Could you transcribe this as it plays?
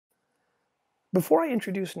Before I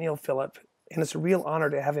introduce Neil Phillip, and it's a real honor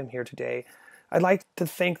to have him here today, I'd like to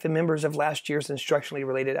thank the members of last year's Instructionally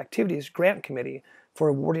Related Activities Grant Committee for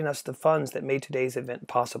awarding us the funds that made today's event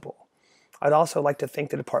possible. I'd also like to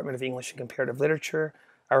thank the Department of English and Comparative Literature,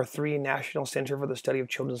 our 3 National Center for the Study of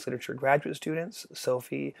Children's Literature graduate students,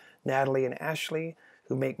 Sophie, Natalie, and Ashley,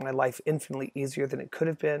 who make my life infinitely easier than it could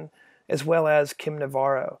have been, as well as Kim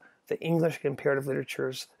Navarro, the English Comparative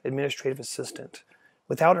Literature's administrative assistant.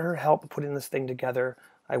 Without her help putting this thing together,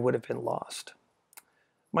 I would have been lost.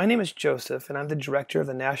 My name is Joseph, and I'm the director of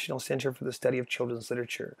the National Center for the Study of Children's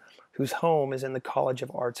Literature, whose home is in the College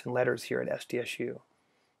of Arts and Letters here at SDSU.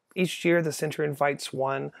 Each year, the center invites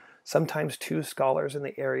one, sometimes 2 scholars in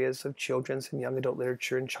the areas of children's and young adult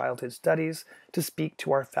literature and childhood studies to speak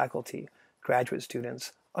to our faculty, graduate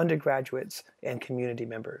students, undergraduates, and community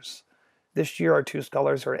members. This year, our 2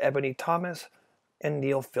 scholars are Ebony Thomas and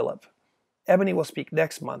Neil Phillip. Ebony will speak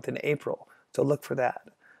next month in April, so look for that.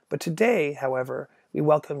 But today, however, we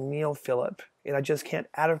welcome Neil Phillip, and I just can't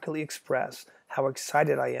adequately express how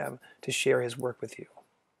excited I am to share his work with you.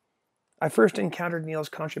 I first encountered Neil's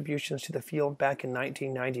contributions to the field back in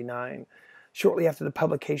 1999, shortly after the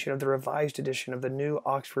publication of the revised edition of the New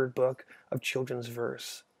Oxford Book of Children's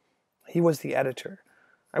Verse. He was the editor.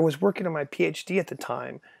 I was working on my PhD at the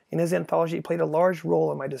time, and his anthology played a large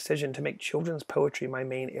role in my decision to make children's poetry my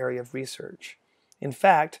main area of research. In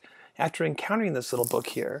fact, after encountering this little book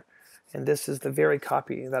here, and this is the very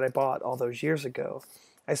copy that I bought all those years ago,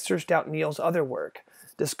 I searched out Neil's other work,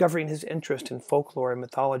 discovering his interest in folklore and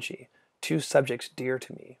mythology, 2 subjects dear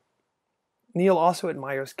to me. Neil also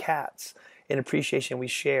admires cats, an appreciation we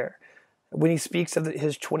share. When he speaks of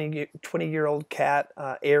his 20-year-old cat,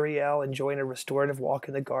 Ariel, enjoying a restorative walk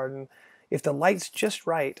in the garden, if the light's just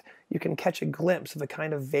right, you can catch a glimpse of a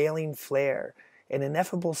kind of veiling flare, an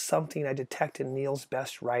ineffable something I detect in Neil's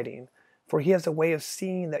best writing, for he has a way of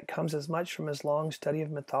seeing that comes as much from his long study of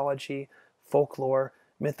mythology, folklore,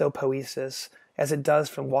 mythopoesis, as it does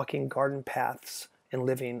from walking garden paths and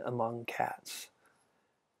living among cats.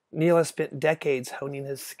 Neil has spent decades honing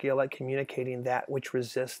his skill at communicating that which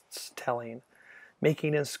resists telling,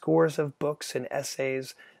 making in scores of books and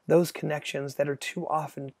essays those connections that are too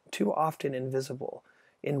often invisible,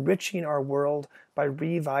 enriching our world by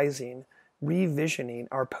revisioning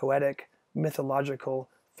our poetic, mythological,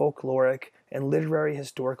 folkloric, and literary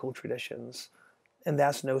historical traditions. And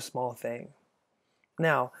that's no small thing.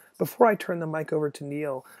 Now, before I turn the mic over to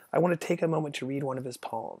Neil, I want to take a moment to read one of his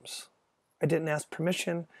poems. I didn't ask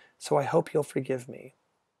permission, so I hope you'll forgive me.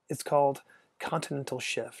 It's called Continental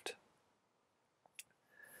Shift.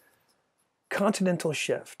 Continental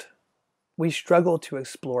shift. We struggle to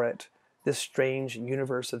explore it, this strange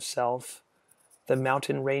universe of self. The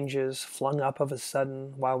mountain ranges flung up of a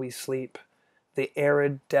sudden while we sleep, the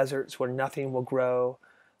arid deserts where nothing will grow,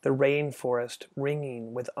 the rainforest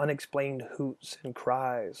ringing with unexplained hoots and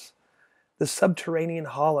cries, the subterranean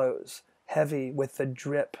hollows heavy with the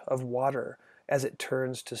drip of water as it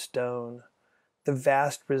turns to stone, the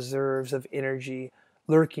vast reserves of energy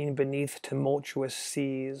lurking beneath tumultuous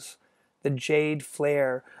seas, the jade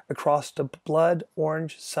flare across the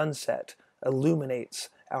blood-orange sunset illuminates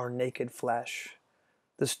our naked flesh.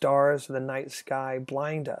 The stars of the night sky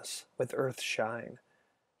blind us with earth shine.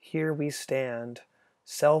 Here we stand,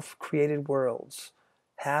 self-created worlds,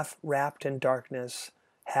 half wrapped in darkness,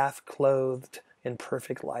 half clothed in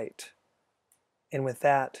perfect light. And with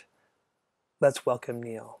that, let's welcome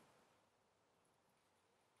Neil.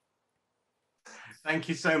 Thank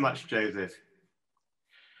you so much, Joseph.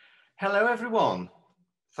 Hello, everyone.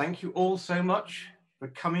 Thank you all so much for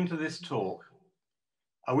coming to this talk.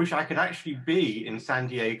 I wish I could actually be in San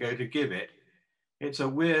Diego to give it. It's a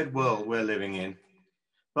weird world we're living in.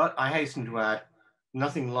 But I hasten to add,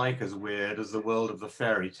 nothing like as weird as the world of the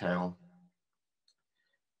fairy tale.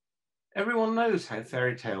 Everyone knows how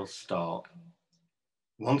fairy tales start.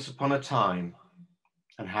 Once upon a time,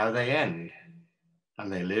 and how they end.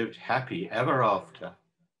 And they lived happy ever after.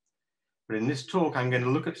 But in this talk, I'm going to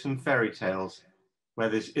look at some fairy tales where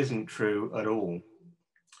this isn't true at all.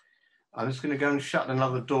 I'm just going to go and shut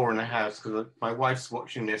another door in the house because my wife's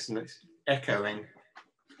watching this and it's echoing.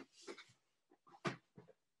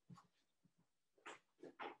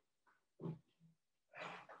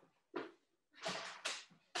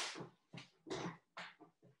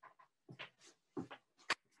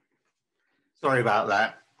 Sorry about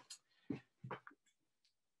that.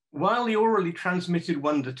 While the orally transmitted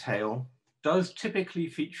wonder tale does typically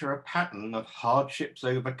feature a pattern of hardships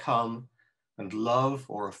overcome and love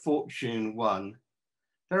or a fortune won,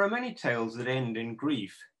 there are many tales that end in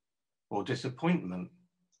grief or disappointment.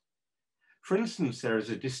 For instance, there is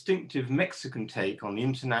a distinctive Mexican take on the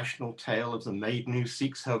international tale of the maiden who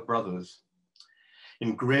seeks her brothers.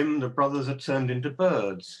 In Grimm, the brothers are turned into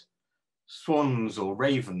birds, swans or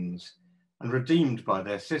ravens, and redeemed by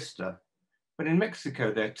their sister. But in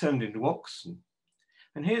Mexico, they're turned into oxen.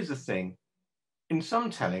 And here's the thing, in some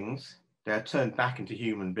tellings, they are turned back into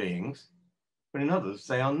human beings, but in others,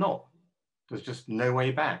 they are not. There's just no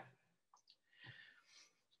way back.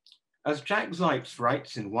 As Jack Zipes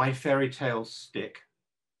writes in Why Fairy Tales Stick,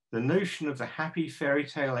 the notion of the happy fairy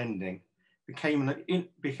tale ending became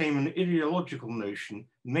an ideological notion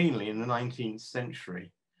mainly in the 19th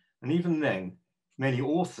century. And even then, many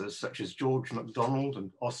authors such as George MacDonald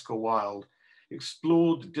and Oscar Wilde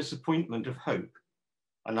explored the disappointment of hope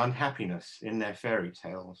and unhappiness in their fairy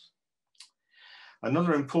tales.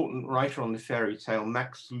 Another important writer on the fairy tale,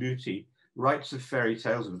 Max Lüthi, writes of fairy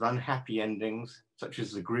tales with unhappy endings, such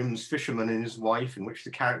as the Grimm's Fisherman and His Wife, in which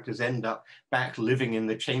the characters end up back living in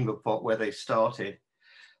the chamber pot where they started,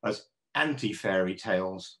 as anti-fairy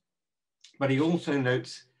tales. But he also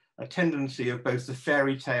notes a tendency of both the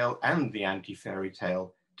fairy tale and the anti-fairy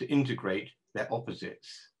tale to integrate their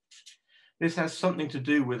opposites. This has something to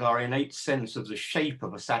do with our innate sense of the shape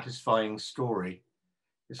of a satisfying story.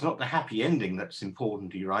 It's not the happy ending that's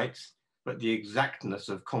important, he writes, but the exactness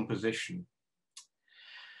of composition.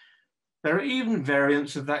 There are even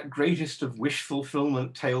variants of that greatest of wish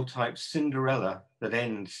fulfillment tale type, Cinderella, that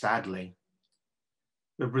end sadly.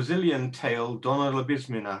 The Brazilian tale Dona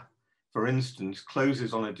Labismina, for instance,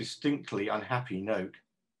 closes on a distinctly unhappy note.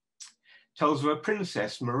 Tells of a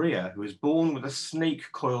princess, Maria, who is born with a snake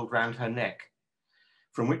coiled round her neck,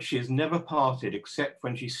 from which she is never parted except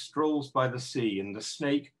when she strolls by the sea and the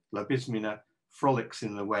snake, Labismina, frolics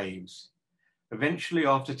in the waves. Eventually,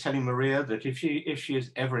 after telling Maria that if she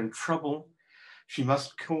is ever in trouble, she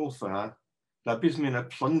must call for her, Labismina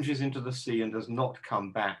plunges into the sea and does not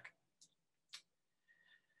come back.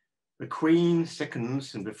 The queen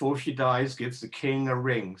sickens and before she dies gives the king a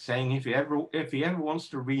ring, saying if he ever wants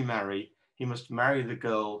to remarry, he must marry the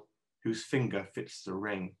girl whose finger fits the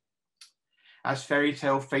ring. As fairy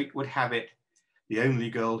tale fate would have it, the only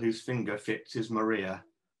girl whose finger fits is Maria,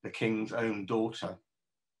 the king's own daughter.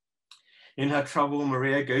 In her trouble,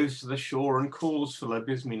 Maria goes to the shore and calls for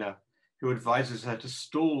Labismina, who advises her to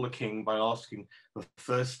stall the king by asking her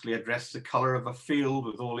firstly address the colour of a field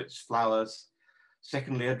with all its flowers,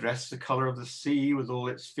 secondly address the colour of the sea with all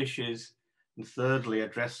its fishes, and thirdly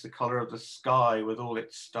address the colour of the sky with all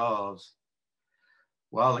its stars.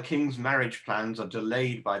 While the king's marriage plans are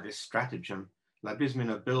delayed by this stratagem,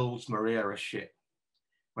 Labismina builds Maria a ship.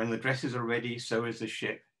 When the dresses are ready, so is the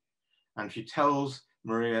ship, and she tells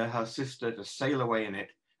Maria, her sister, to sail away in it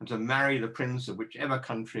and to marry the prince of whichever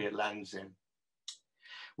country it lands in.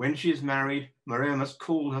 When she is married, Maria must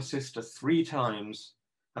call her sister 3 times,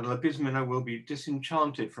 and Labismina will be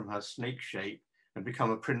disenchanted from her snake shape and become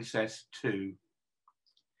a princess too.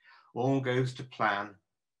 All goes to plan.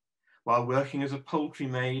 While working as a poultry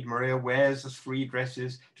maid, Maria wears the 3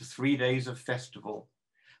 dresses to 3 days of festival,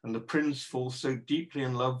 and the prince falls so deeply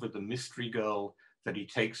in love with the mystery girl that he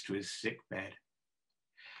takes to his sick bed.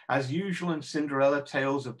 As usual in Cinderella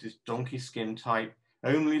tales of this donkey skin type,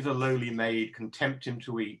 only the lowly maid can tempt him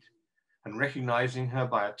to eat, and recognizing her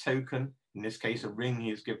by a token, in this case a ring he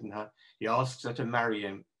has given her, he asks her to marry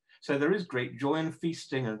him. So there is great joy and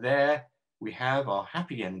feasting, and there we have our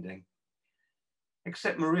happy ending.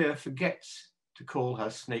 Except Maria forgets to call her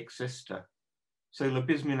snake sister, so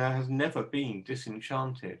Labismina has never been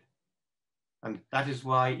disenchanted. And that is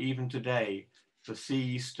why even today the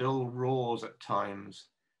sea still roars at times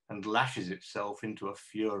and lashes itself into a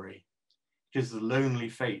fury. It is the lonely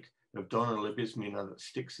fate of Dona Labismina that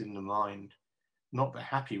sticks in the mind, not the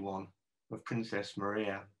happy one of Princess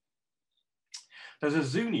Maria. There's a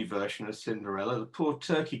Zuni version of Cinderella, the poor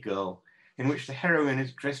turkey girl, in which the heroine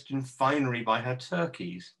is dressed in finery by her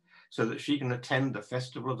turkeys so that she can attend the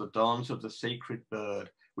festival of the dance of the sacred bird,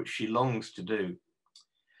 which she longs to do.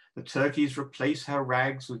 The turkeys replace her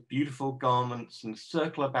rags with beautiful garments and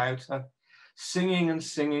circle about her, singing and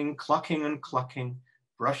singing, clucking and clucking,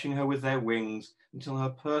 brushing her with their wings until her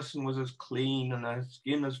person was as clean and her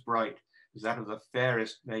skin as bright as that of the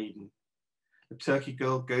fairest maiden. The turkey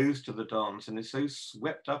girl goes to the dance and is so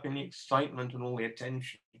swept up in the excitement and all the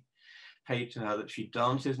attention paid to her that she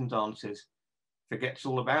dances and dances, forgets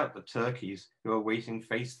all about the turkeys who are waiting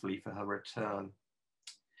faithfully for her return.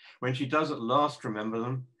 When she does at last remember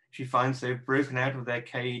them, she finds they've broken out of their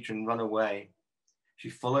cage and run away. She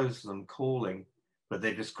follows them, calling, but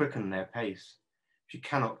they just quicken their pace. She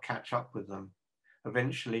cannot catch up with them.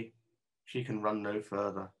 Eventually, she can run no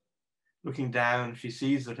further. Looking down, she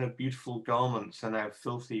sees that her beautiful garments are now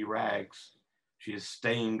filthy rags. She is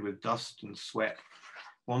stained with dust and sweat.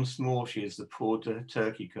 Once more she is the poor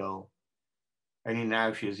turkey girl. Only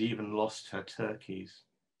now she has even lost her turkeys.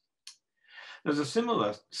 There's a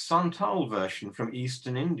similar Santal version from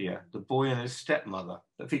Eastern India, The Boy and His Stepmother,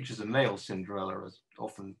 that features a male Cinderella, as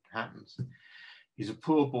often happens. He's a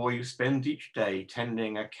poor boy who spends each day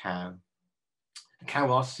tending a cow. The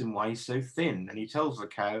cow asks him why he's so thin, and he tells the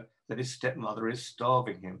cow that his stepmother is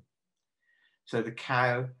starving him. So the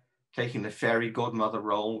cow, taking the fairy godmother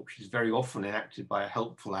role, which is very often enacted by a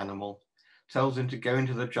helpful animal, tells him to go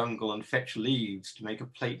into the jungle and fetch leaves to make a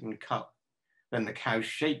plate and cup. Then the cow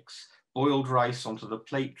shakes boiled rice onto the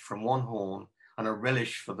plate from one horn and a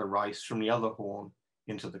relish for the rice from the other horn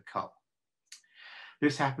into the cup.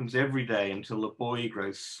 This happens every day until the boy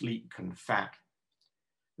grows sleek and fat.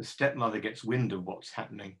 The stepmother gets wind of what's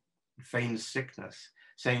happening and feigns sickness,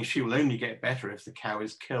 saying she will only get better if the cow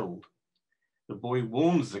is killed. The boy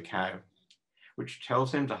warns the cow, which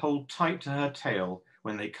tells him to hold tight to her tail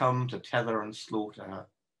when they come to tether and slaughter her.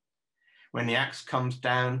 When the axe comes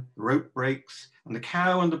down, the rope breaks, and the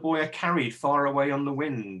cow and the boy are carried far away on the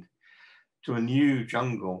wind to a new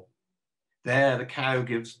jungle. There the cow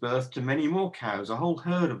gives birth to many more cows, a whole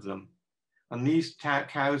herd of them. And these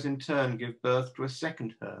cows in turn give birth to a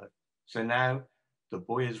second herd. So now the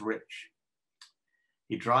boy is rich.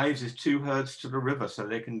 He drives his two herds to the river so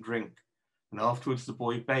they can drink. And afterwards the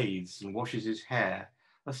boy bathes and washes his hair,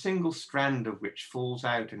 a single strand of which falls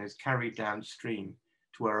out and is carried downstream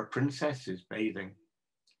to where a princess is bathing.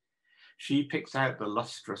 She picks out the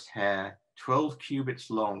lustrous hair, 12 cubits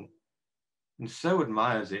long, and so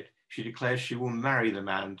admires it, she declares she will marry the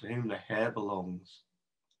man to whom the hair belongs.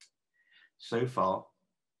 So far,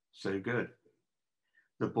 so good.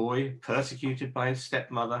 The boy, persecuted by his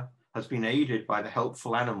stepmother, has been aided by the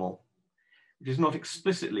helpful animal. It is not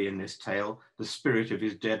explicitly in this tale the spirit of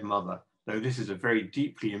his dead mother, though this is a very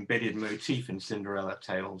deeply embedded motif in Cinderella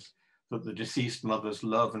tales, that the deceased mother's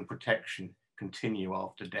love and protection continue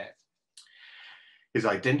after death. His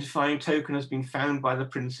identifying token has been found by the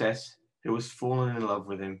princess, who has fallen in love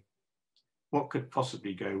with him. What could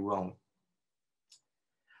possibly go wrong?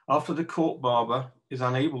 After the court barber is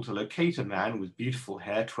unable to locate a man with beautiful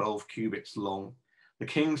hair 12 cubits long, the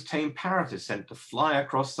king's tame parrot is sent to fly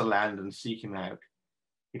across the land and seek him out.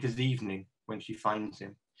 It is evening when she finds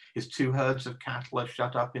him. His two herds of cattle are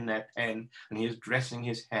shut up in their pen, and he is dressing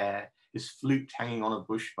his hair, his flute hanging on a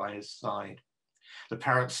bush by his side. The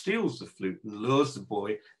parrot steals the flute and lures the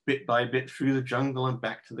boy bit by bit through the jungle and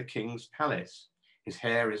back to the king's palace. His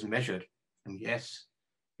hair is measured, and yes,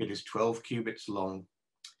 it is 12 cubits long.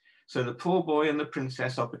 So the poor boy and the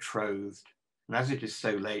princess are betrothed, and as it is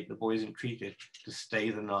so late, the boy is entreated to stay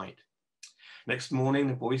the night. Next morning,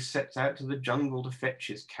 the boy sets out to the jungle to fetch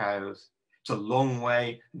his cows. It's a long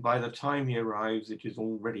way, and by the time he arrives, it is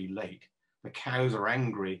already late. The cows are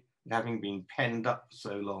angry at having been penned up for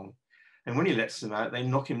so long, and when he lets them out, they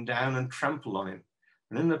knock him down and trample on him,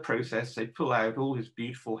 and in the process, they pull out all his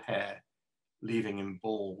beautiful hair, leaving him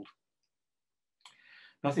bald.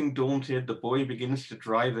 Nothing daunted, the boy begins to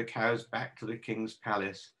drive the cows back to the king's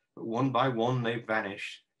palace, but one by one they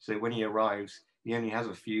vanish, so when he arrives, he only has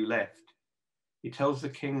a few left. He tells the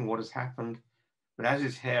king what has happened, but as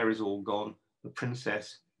his hair is all gone, the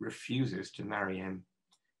princess refuses to marry him.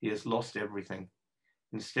 He has lost everything.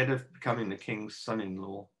 Instead of becoming the king's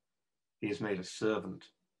son-in-law, he is made a servant.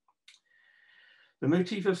 The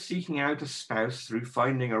motif of seeking out a spouse through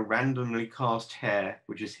finding a randomly cast hair,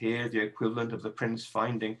 which is here the equivalent of the prince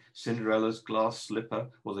finding Cinderella's glass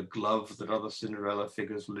slipper or the glove that other Cinderella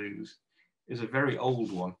figures lose, is a very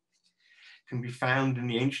old one. It can be found in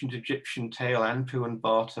the ancient Egyptian tale Anpu and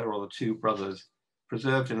Bata, or the Two Brothers,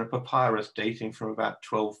 preserved in a papyrus dating from about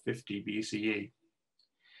 1250 BCE.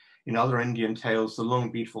 In other Indian tales, the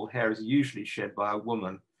long beautiful hair is usually shed by a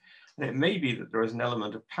woman, and it may be that there is an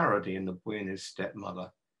element of parody in The Boy and His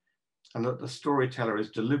Stepmother, and that the storyteller is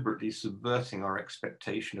deliberately subverting our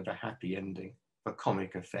expectation of a happy ending for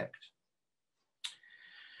comic effect.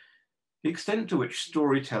 The extent to which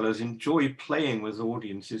storytellers enjoy playing with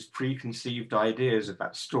audiences' preconceived ideas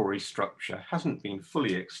about story structure hasn't been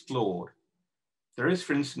fully explored. There is,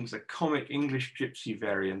 for instance, a comic English gypsy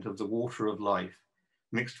variant of The Water of Life,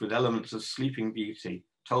 mixed with elements of Sleeping Beauty,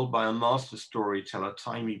 told by a master storyteller,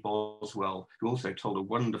 Timey Boswell, who also told a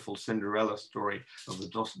wonderful Cinderella story of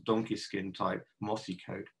the donkey skin type, Mossy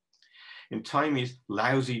Coat. In Timey's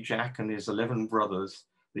Lousy Jack and His 11 Brothers,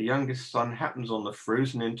 the youngest son happens on the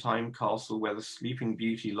frozen-in-time castle where the Sleeping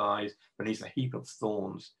Beauty lies beneath a heap of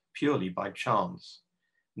thorns, purely by chance,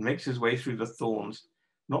 and makes his way through the thorns,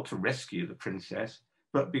 not to rescue the princess,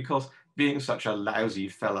 but because, being such a lousy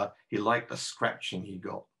fella, he liked the scratching he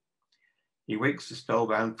got. He wakes the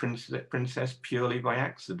spellbound princess purely by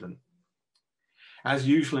accident. As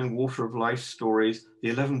usual in Water of Life stories, the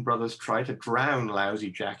 11 brothers try to drown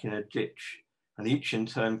Lousy Jack in a ditch, and each in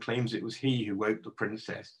turn claims it was he who woke the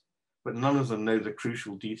princess, but none of them know the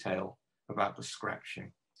crucial detail about the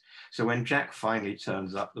scratching. So when Jack finally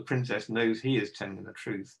turns up, the princess knows he is telling the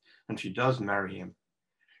truth, and she does marry him.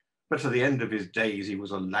 But to the end of his days, he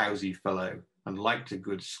was a lousy fellow and liked a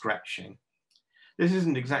good scratching. This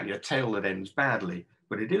isn't exactly a tale that ends badly,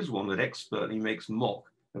 but it is one that expertly makes mock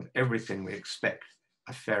of everything we expect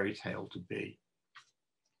a fairy tale to be.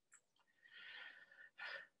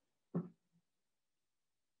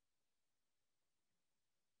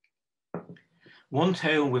 One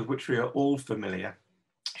tale with which we are all familiar,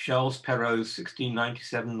 Charles Perrault's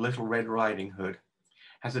 1697 Little Red Riding Hood,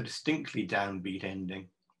 has a distinctly downbeat ending.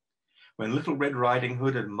 When Little Red Riding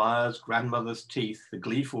Hood admires grandmother's teeth, the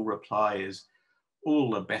gleeful reply is,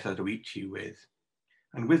 "All the better to eat you with."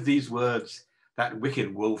 And with these words, that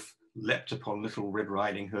wicked wolf leapt upon Little Red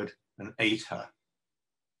Riding Hood and ate her.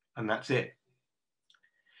 And that's it.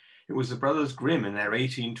 It was the brothers Grimm in their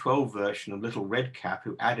 1812 version of Little Red Cap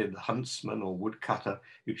who added the huntsman or woodcutter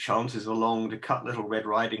who chances along to cut Little Red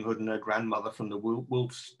Riding Hood and her grandmother from the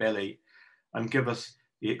wolf's belly and give us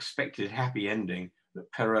the expected happy ending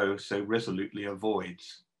that Perrault so resolutely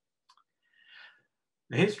avoids.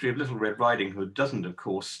 The history of Little Red Riding Hood doesn't, of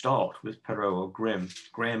course, start with Perrault or Grimm.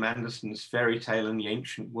 Graham Andersen's Fairy Tale in the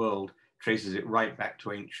Ancient World traces it right back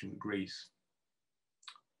to ancient Greece.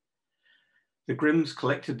 The Grimms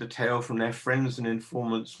collected the tale from their friends and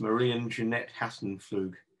informants Marie and Jeanette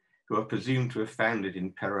Hassenpflug, who are presumed to have found it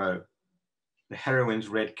in Perrault. The heroine's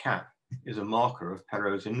red cap is a marker of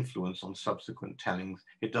Perrault's influence on subsequent tellings.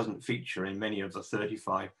 It doesn't feature in many of the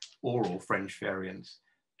 35 oral French variants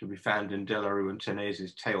to be found in Delarue and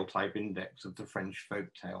Tenaise's Tale Type Index of the French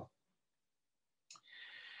folk tale.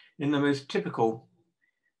 In the most typical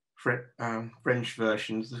French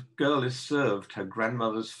versions, the girl is served her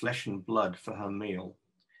grandmother's flesh and blood for her meal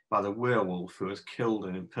by the werewolf who has killed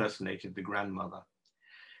and impersonated the grandmother.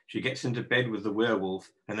 She gets into bed with the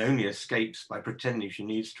werewolf and only escapes by pretending she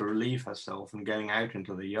needs to relieve herself and going out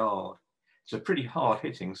into the yard. It's a pretty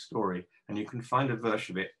hard-hitting story, and you can find a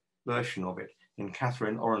version of it in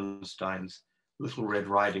Catherine Orenstein's Little Red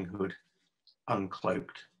Riding Hood,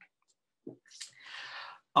 Uncloaked.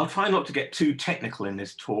 I'll try not to get too technical in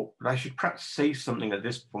this talk, but I should perhaps say something at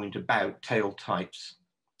this point about tale types.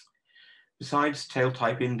 Besides tale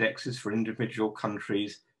type indexes for individual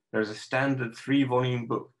countries, there is a standard 3-volume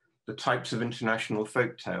book, The Types of International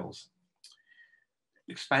Folk Tales,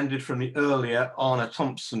 expanded from the earlier Arne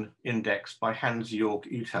Thompson Index by Hans-Georg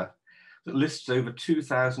Utter, that lists over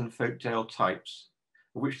 2,000 folktale types,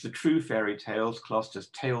 of which the true fairy tales, classed as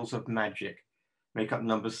tales of magic, make up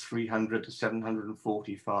numbers 300 to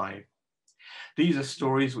 745. These are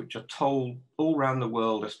stories which are told all around the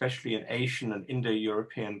world, especially in Asian and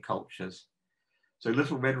Indo-European cultures. So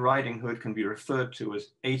Little Red Riding Hood can be referred to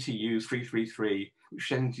as ATU 333, which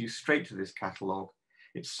sends you straight to this catalogue,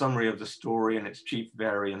 its summary of the story and its chief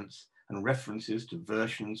variants, and references to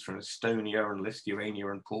versions from Estonia and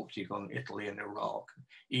Lithuania and Portugal and Italy and Iraq,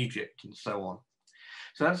 Egypt, and so on.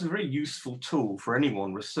 So that's a very useful tool for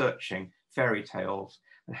anyone researching fairy tales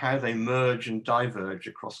and how they merge and diverge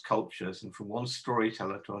across cultures and from one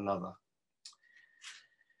storyteller to another.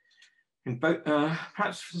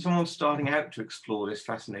 Perhaps for someone starting out to explore this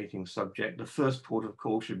fascinating subject, the first port of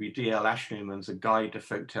call should be D.L. Ashlyman's A Guide to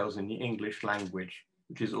Folktales in the English Language,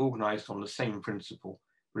 which is organized on the same principle,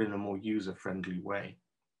 but in a more user-friendly way.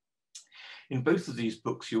 In both of these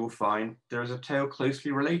books, you will find there is a tale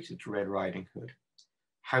closely related to Red Riding Hood,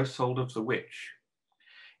 Household of the Witch,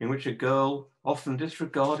 in which a girl, often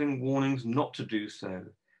disregarding warnings not to do so,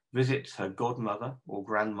 visits her godmother or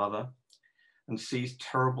grandmother and sees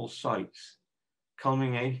terrible sights,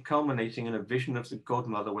 culminating in a vision of the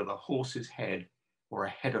godmother with a horse's head or a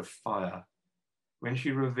head of fire. When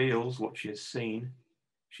she reveals what she has seen,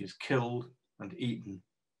 she is killed and eaten.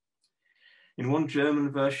 In one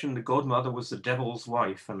German version, the godmother was the devil's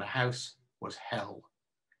wife and the house was hell.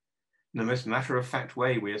 In the most matter-of-fact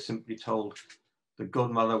way, we are simply told the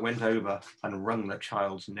godmother went over and wrung the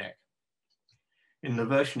child's neck. In the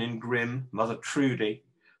version in Grimm, Mother Trudy,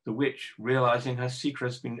 the witch, realizing her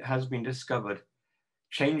secret has been discovered,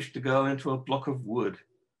 changed the girl into a block of wood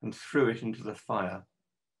and threw it into the fire.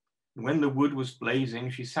 And when the wood was blazing,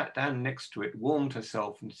 she sat down next to it, warmed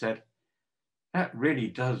herself and said, "That really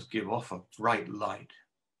does give off a bright light."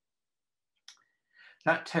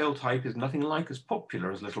 That tale type is nothing like as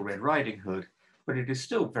popular as Little Red Riding Hood, but it is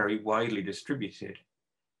still very widely distributed.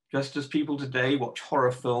 Just as people today watch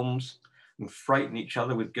horror films and frighten each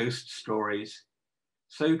other with ghost stories,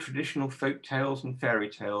 so traditional folk tales and fairy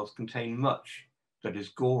tales contain much that is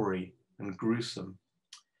gory and gruesome.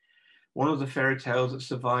 One of the fairy tales that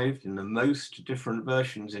survived in the most different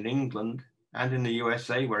versions in England and in the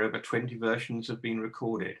USA, where over 20 versions have been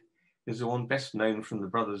recorded, is the one best known from the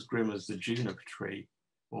Brothers Grimm as the Juniper Tree,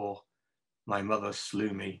 or My Mother Slew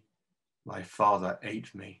Me, My Father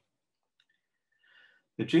Ate Me.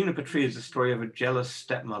 The Juniper Tree is the story of a jealous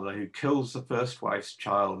stepmother who kills the first wife's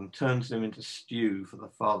child and turns him into stew for the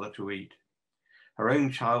father to eat. Her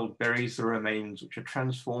own child buries the remains, which are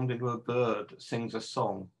transformed into a bird that sings a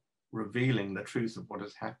song, revealing the truth of what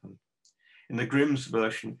has happened. In the Grimm's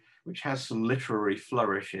version, which has some literary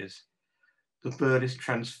flourishes, the bird is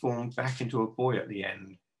transformed back into a boy at the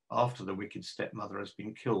end, after the wicked stepmother has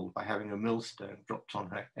been killed by having a millstone dropped on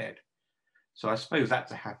her head. So I suppose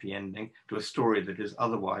that's a happy ending to a story that is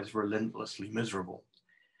otherwise relentlessly miserable.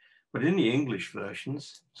 But in the English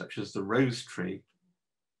versions, such as The Rose Tree,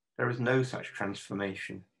 there is no such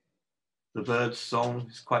transformation. The bird's song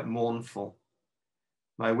is quite mournful.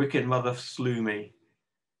 My wicked mother slew me.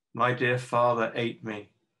 My dear father ate me.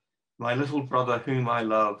 My little brother whom I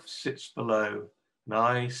love sits below, and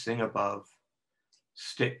I sing above.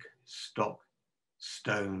 Stick, stock,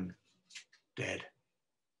 stone, dead.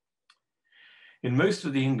 In most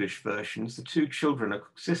of the English versions, the two children are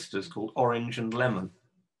sisters called Orange and Lemon,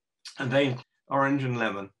 and they include Orange and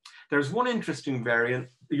Lemon. There's one interesting variant,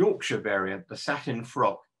 the Yorkshire variant, the satin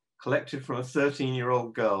frock, collected from a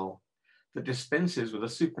 13-year-old girl, that dispenses with a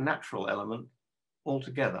supernatural element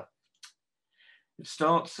altogether. It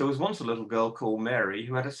starts, there was once a little girl called Mary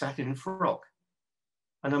who had a satin frock,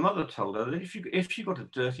 and her mother told her that if she got a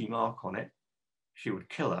dirty mark on it, she would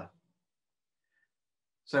kill her.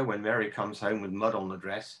 So when Mary comes home with mud on the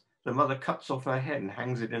dress, the mother cuts off her head and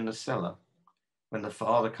hangs it in the cellar. When the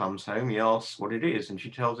father comes home, he asks what it is, and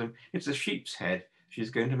she tells him it's a sheep's head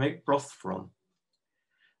she's going to make broth from.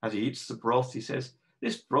 As he eats the broth, he says,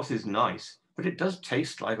 "This broth is nice, but it does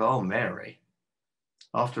taste like our Mary."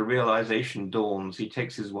 After realization dawns, he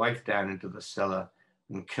takes his wife down into the cellar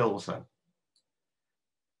and kills her.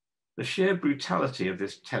 The sheer brutality of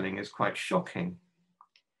this telling is quite shocking.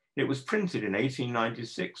 It was printed in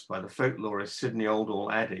 1896 by the folklorist Sidney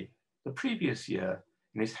Oldall Addy. The previous year,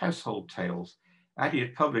 in his Household Tales, Addy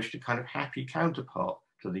had published a kind of happy counterpart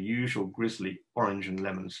to the usual grisly Orange and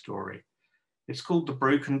Lemon story. It's called The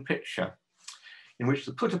Broken Pitcher, in which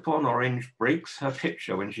the put-upon orange breaks her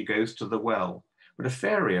pitcher when she goes to the well, but a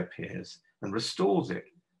fairy appears and restores it,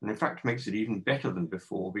 and in fact makes it even better than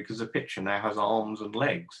before because the pitcher now has arms and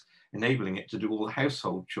legs, enabling it to do all the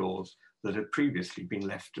household chores that had previously been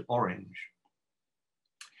left to Orange.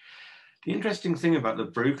 The interesting thing about The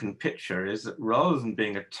Broken Pitcher is that rather than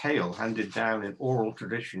being a tale handed down in oral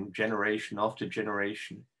tradition generation after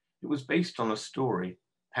generation, it was based on a story,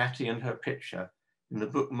 Patty and Her Pitcher, in the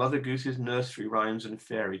book Mother Goose's Nursery Rhymes and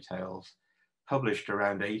Fairy Tales, published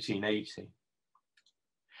around 1880.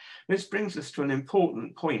 This brings us to an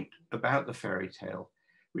important point about the fairy tale,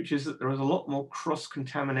 which is that there is a lot more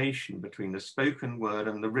cross-contamination between the spoken word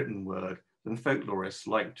and the written word than folklorists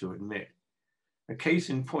like to admit. A case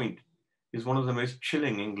in point is one of the most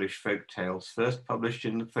chilling English folk tales, first published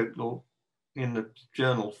in the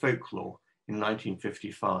journal Folklore in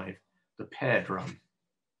 1955, The Pear Drum.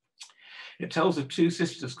 It tells of two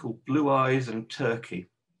sisters called Blue Eyes and Turkey,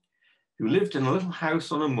 who lived in a little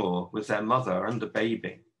house on a moor with their mother and a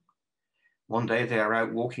baby. One day they are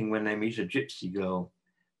out walking when they meet a gypsy girl,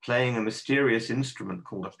 playing a mysterious instrument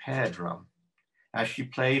called a pear drum. As she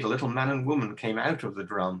played, a little man and woman came out of the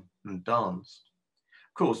drum and danced.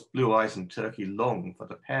 Of course, Blue Eyes and Turkey long for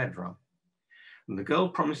the pear drum, and the girl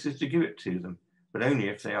promises to give it to them, but only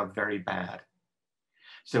if they are very bad.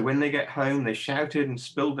 So when they get home, they shouted and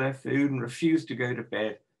spilled their food and refused to go to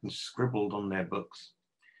bed and scribbled on their books.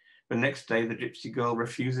 But next day, the gypsy girl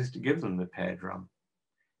refuses to give them the pear drum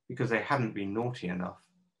because they hadn't been naughty enough.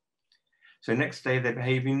 So next day they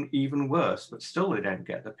behave even worse, but still they don't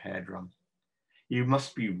get the pear drum. You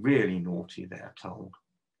must be really naughty, they're told.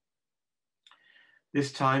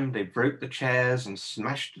 This time they broke the chairs and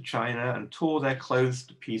smashed the china and tore their clothes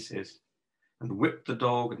to pieces and whipped the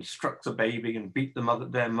dog and struck the baby and beat their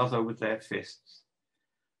mother with their fists.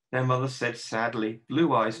 Their mother said sadly,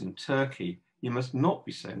 "Blue Eyes and Turkey, you must not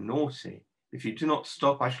be so naughty. If you do not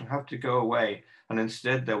stop, I shall have to go away, and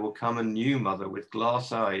instead there will come a new mother with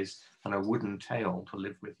glass eyes and a wooden tail to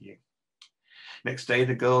live with you." Next day,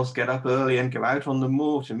 the girls get up early and go out on the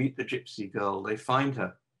moor to meet the gypsy girl. They find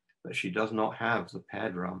her, but she does not have the pear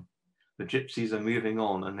drum. The gypsies are moving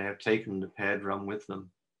on and they have taken the pear drum with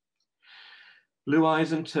them. Blue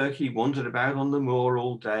Eyes and Turkey wandered about on the moor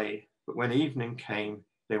all day, but when evening came,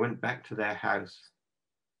 they went back to their house.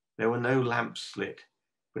 There were no lamps lit,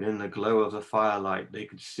 but in the glow of the firelight, they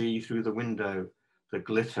could see through the window the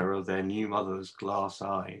glitter of their new mother's glass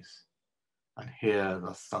eyes and hear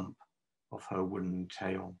the thump of her wooden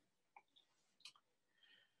tail.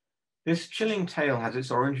 This chilling tale has its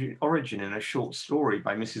origin in a short story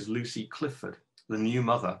by Mrs. Lucy Clifford, the new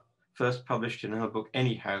mother, first published in her book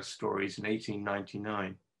Any House Stories in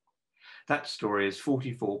 1899. That story is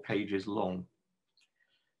 44 pages long.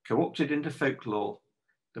 Co-opted into folklore,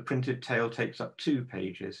 the printed tale takes up 2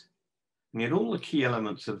 pages, and yet all the key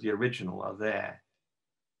elements of the original are there.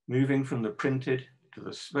 Moving from the printed to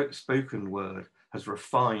the spoken word has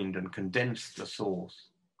refined and condensed the source.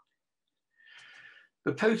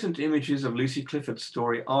 The potent images of Lucy Clifford's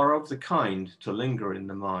story are of the kind to linger in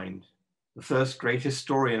the mind. The first great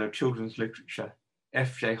historian of children's literature,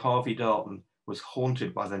 F.J. Harvey Darton, was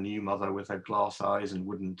haunted by the new mother with her glass eyes and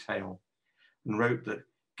wooden tail, and wrote that,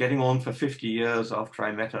 getting on for 50 years after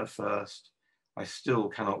I met her first, I still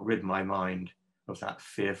cannot rid my mind of that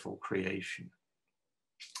fearful creation.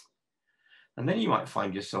 And then you might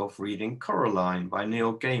find yourself reading Coraline by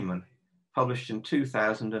Neil Gaiman, published in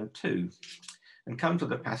 2002, and come to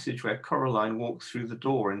the passage where Coraline walks through the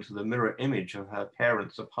door into the mirror image of her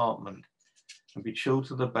parents' apartment and be chilled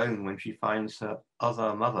to the bone when she finds her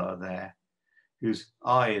other mother there, whose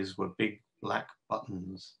eyes were big black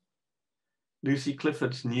buttons. Lucy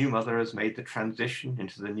Clifford's new mother has made the transition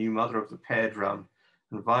into the new mother of the pear drum,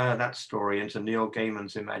 and via that story into Neil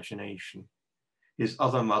Gaiman's imagination. His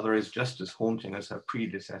other mother is just as haunting as her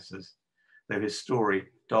predecessors, though his story,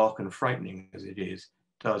 dark and frightening as it is,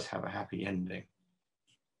 does have a happy ending.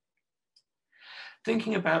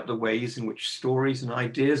 Thinking about the ways in which stories and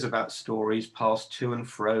ideas about stories pass to and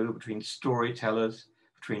fro between storytellers,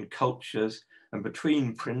 between cultures, and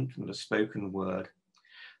between print and the spoken word,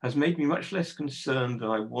 has made me much less concerned than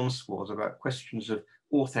I once was about questions of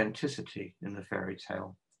authenticity in the fairy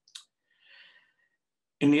tale.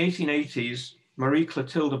 In the 1880s, Marie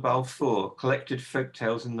Clotilde Balfour collected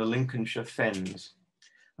folktales in the Lincolnshire Fens,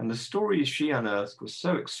 and the stories she unearthed were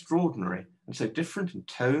so extraordinary and so different in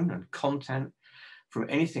tone and content from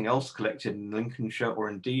anything else collected in Lincolnshire or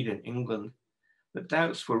indeed in England, that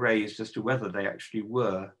doubts were raised as to whether they actually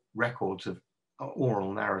were records of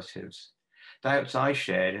oral narratives. Doubts I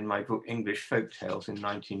shared in my book English Folktales in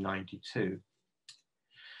 1992.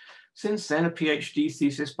 Since then, a PhD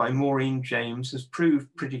thesis by Maureen James has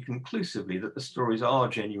proved pretty conclusively that the stories are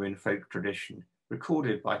genuine folk tradition,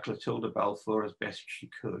 recorded by Clotilde Balfour as best she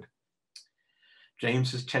could.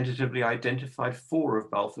 James has tentatively identified 4 of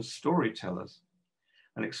Balfour's storytellers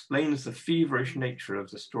and explains the feverish nature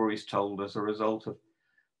of the stories told as a result of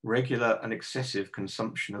regular and excessive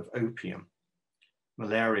consumption of opium.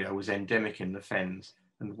 Malaria was endemic in the Fens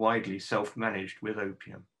and widely self-managed with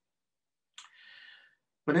opium.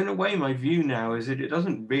 But in a way, my view now is that it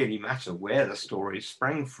doesn't really matter where the stories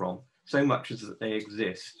sprang from, so much as that they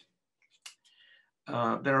exist.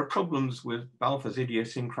 There are problems with Balfour's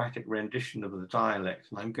idiosyncratic rendition of the dialect,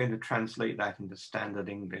 and I'm going to translate that into standard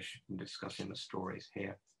English in discussing the stories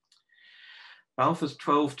here. Balfour's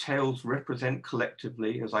 12 tales represent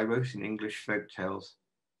collectively, as I wrote in English Folktales,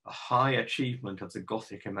 a high achievement of the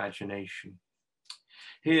Gothic imagination.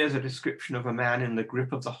 Here's a description of a man in the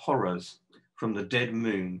grip of the horrors from The Dead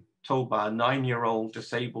Moon, told by a 9-year-old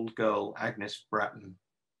disabled girl, Agnes Bratton.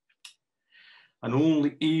 And all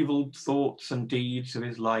the evil thoughts and deeds of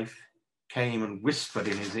his life came and whispered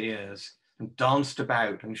in his ears and danced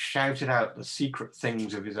about and shouted out the secret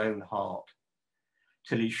things of his own heart,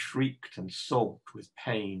 till he shrieked and sobbed with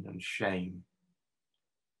pain and shame.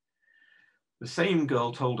 The same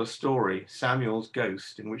girl told a story, Samuel's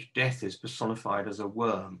Ghost, in which death is personified as a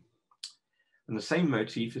worm. And the same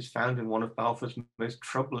motif is found in one of Balfour's most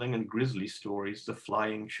troubling and grisly stories, The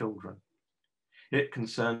Flying Children. It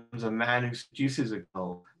concerns a man who seduces a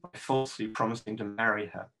girl by falsely promising to marry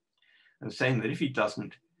her and saying that if he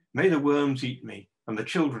doesn't, may the worms eat me and the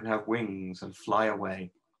children have wings and fly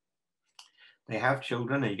away. They have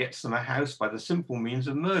children and he gets them a house by the simple means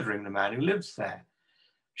of murdering the man who lives there,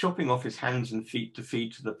 chopping off his hands and feet to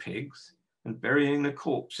feed to the pigs, and burying the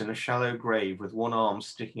corpse in a shallow grave with one arm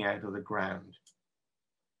sticking out of the ground.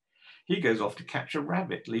 He goes off to catch a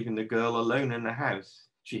rabbit, leaving the girl alone in the house.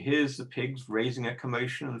 She hears the pigs raising a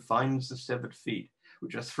commotion and finds the severed feet,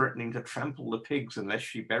 which are threatening to trample the pigs unless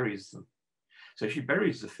she buries them. So she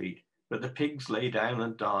buries the feet but the pigs lay down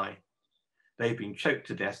and die. They've been choked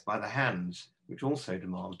to death by the hands, which also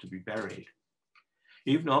demand to be buried.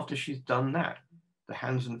 Even after she's done that, the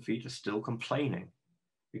hands and feet are still complaining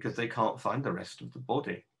because they can't find the rest of the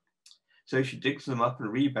body. So she digs them up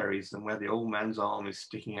and reburies them where the old man's arm is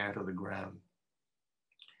sticking out of the ground.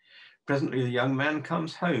 Presently, the young man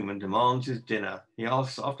comes home and demands his dinner. He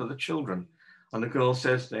asks after the children, and the girl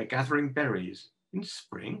says they're gathering berries. In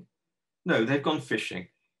spring? No, they've gone fishing.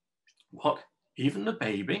 What? Even the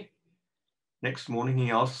baby? Next morning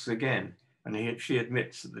he asks again, and she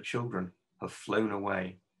admits that the children have flown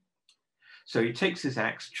away. So he takes his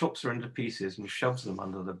axe, chops her into pieces, and shoves them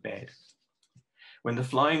under the bed. When the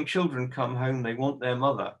flying children come home, they want their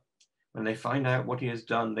mother. When they find out what he has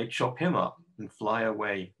done, they chop him up and fly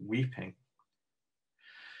away, weeping.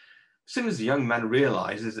 As soon as the young man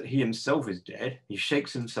realizes that he himself is dead, he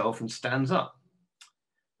shakes himself and stands up.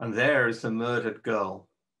 And there is the murdered girl,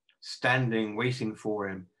 standing, waiting for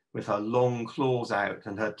him, with her long claws out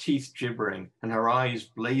and her teeth gibbering and her eyes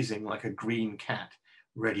blazing like a green cat,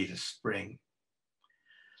 ready to spring.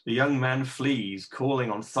 The young man flees, calling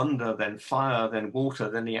on thunder, then fire, then water,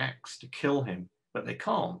 then the axe to kill him, but they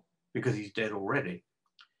can't because he's dead already.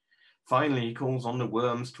 Finally, he calls on the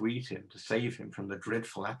worms to eat him, to save him from the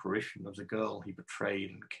dreadful apparition of the girl he betrayed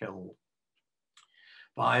and killed.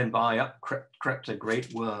 By and by up crept a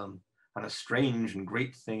great worm, and a strange and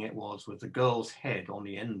great thing it was, with the girl's head on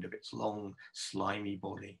the end of its long, slimy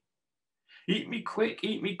body. Eat me quick,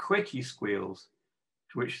 he squeals,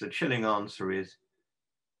 to which the chilling answer is,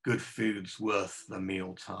 good food's worth the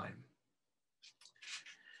mealtime.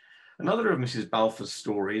 Another of Mrs. Balfour's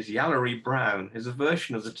stories, Yallery Brown, is a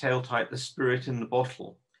version of the tale type The Spirit in the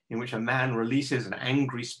Bottle, in which a man releases an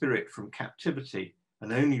angry spirit from captivity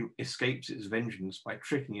and only escapes its vengeance by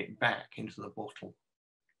tricking it back into the bottle.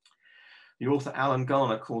 The author Alan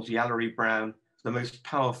Garner calls Yallery Brown the most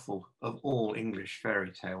powerful of all English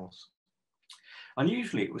fairy tales.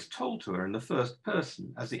 Unusually, it was told to her in the first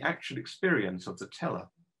person as the actual experience of the teller.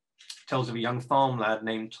 It tells of a young farm lad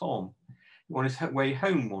named Tom, who on his way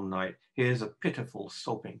home one night hears a pitiful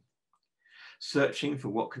sobbing. Searching for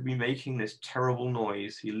what could be making this terrible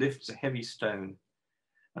noise, he lifts a heavy stone,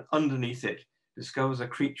 and underneath it discovers a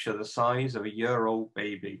creature the size of a year-old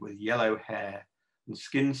baby with yellow hair and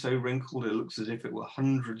skin so wrinkled it looks as if it were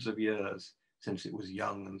hundreds of years since it was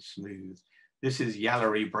young and smooth. This is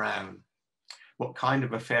Yallery Brown. What kind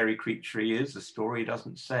of a fairy creature he is, the story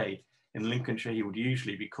doesn't say. In Lincolnshire, he would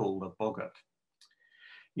usually be called a boggart.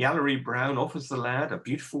 Yallery Brown offers the lad a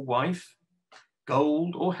beautiful wife,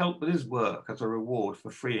 gold, or help with his work as a reward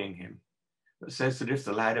for freeing him, but says that if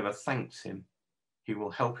the lad ever thanks him, he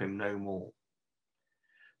will help him no more.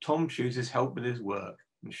 Tom chooses help with his work,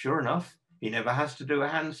 and sure enough, he never has to do a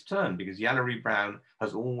hand's turn because Yallery Brown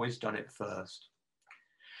has always done it first.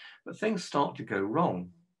 But things start to go wrong.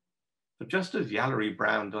 For just as Yallery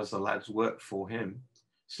Brown does the lad's work for him,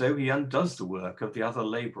 so he undoes the work of the other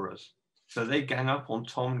labourers. So they gang up on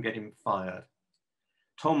Tom and get him fired.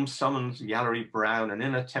 Tom summons Yallery Brown and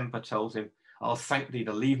in a temper tells him, I'll thank thee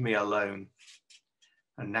to leave me alone.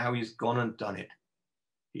 And now he's gone and done it.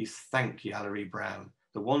 He's thanked Yallery Brown,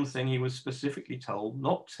 the one thing he was specifically told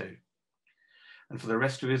not to. And for the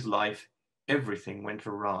rest of his life, everything went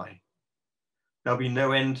awry. There'll be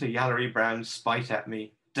no end to Yallery Brown's spite at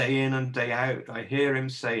me. Day in and day out, I hear him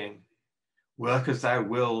saying, work as thou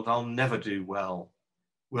wilt, I'll never do well.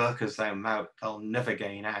 Work as thou mout, I'll never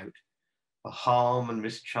gain out. For harm and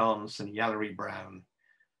mischance and Yallery Brown,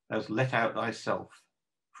 thou'st let out thyself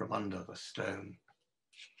from under the stone.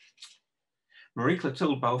 Marie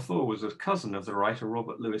Clotilde Balfour was a cousin of the writer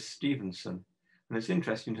Robert Louis Stevenson, and it's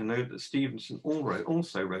interesting to note that Stevenson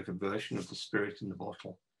also wrote a version of The Spirit in the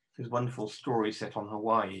Bottle, his wonderful story set on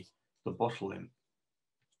Hawaii, The Bottle Imp.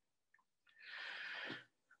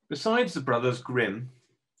 Besides the brothers Grimm,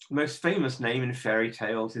 the most famous name in fairy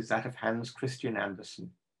tales is that of Hans Christian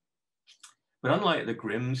Andersen. But unlike the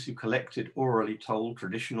Grimms, who collected orally told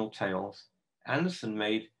traditional tales, Andersen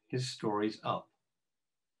made his stories up.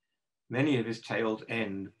 Many of his tales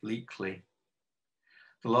end bleakly.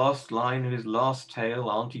 The last line of his last tale,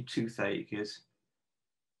 Auntie Toothache, is,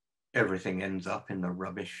 everything ends up in the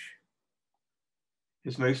rubbish.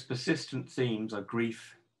 His most persistent themes are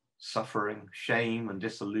grief, suffering, shame, and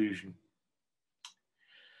disillusion.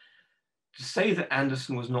 To say that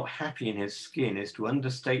Andersen was not happy in his skin is to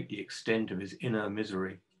understate the extent of his inner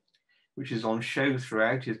misery, which is on show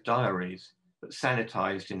throughout his diaries, but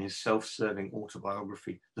sanitized in his self-serving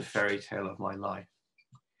autobiography, The Fairy Tale of My Life.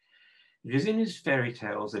 It is in his fairy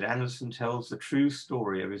tales that Andersen tells the true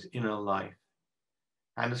story of his inner life.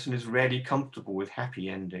 Andersen is rarely comfortable with happy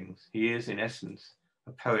endings. He is, in essence,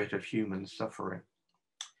 a poet of human suffering.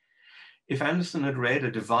 If Andersen had read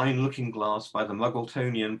A Divine Looking Glass by the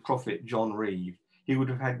Muggletonian prophet John Reeve, he would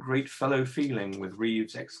have had great fellow feeling with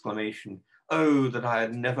Reeve's exclamation, "Oh, that I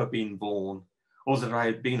had never been born, or that I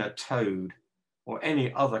had been a toad, or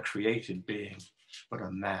any other created being, but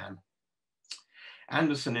a man."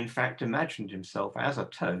 Andersen, in fact, imagined himself as a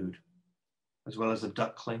toad, as well as a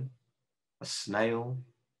duckling, a snail,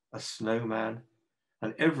 a snowman,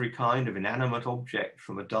 and every kind of inanimate object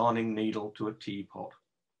from a darning needle to a teapot.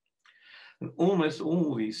 And almost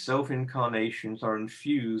all these self-incarnations are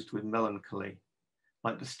infused with melancholy,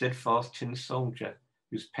 like the steadfast tin soldier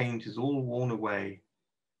whose paint is all worn away,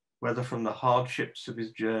 whether from the hardships of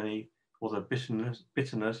his journey or the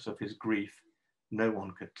bitterness of his grief, no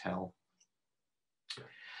one could tell.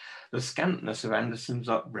 The scantness of Andersen's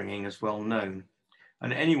upbringing is well known,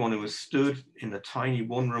 and anyone who has stood in the tiny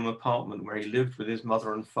one-room apartment where he lived with his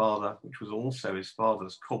mother and father, which was also his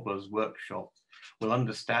father's cobbler's workshop, will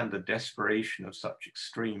understand the desperation of such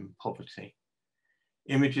extreme poverty.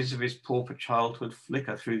 Images of his pauper childhood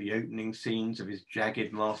flicker through the opening scenes of his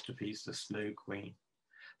jagged masterpiece, The Snow Queen.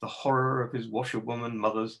 The horror of his washerwoman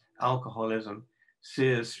mother's alcoholism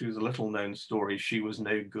sears through the little-known story She Was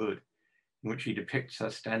No Good, in which he depicts her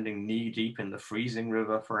standing knee-deep in the freezing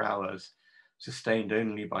river for hours, sustained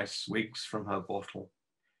only by swigs from her bottle.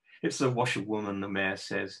 "It's the washerwoman," the mayor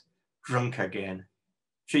says, "drunk again.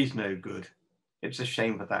 She's no good. It's a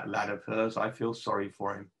shame for that lad of hers. I feel sorry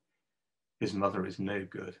for him. His mother is no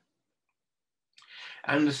good."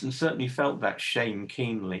 Andersen certainly felt that shame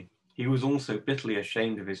keenly. He was also bitterly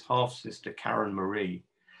ashamed of his half-sister, Karen Marie,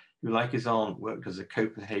 who, like his aunt, worked as a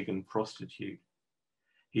Copenhagen prostitute.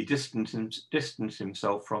 He distanced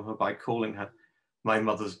himself from her by calling her "my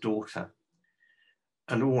mother's daughter,"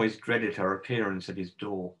 and always dreaded her appearance at his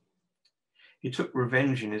door. He took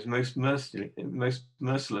revenge in his most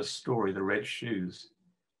merciless story, The Red Shoes,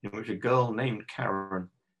 in which a girl named Karen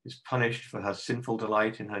is punished for her sinful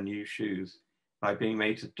delight in her new shoes by being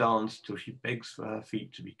made to dance till she begs for her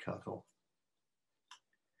feet to be cut off.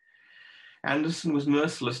 Andersen was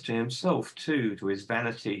merciless to himself too, to his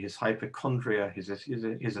vanity, his hypochondria, his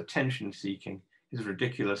attention-seeking, his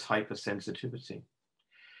ridiculous hypersensitivity.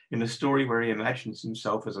 In a story where he imagines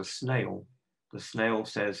himself as a snail, the snail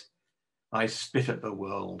says, "I spit at the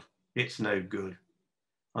world, it's no good."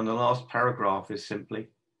 And the last paragraph is simply,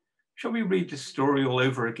 "Shall we read this story all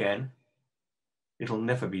over again? It'll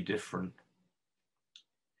never be different."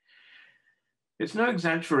 It's no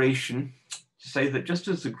exaggeration to say that just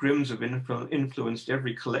as the Grimms have influenced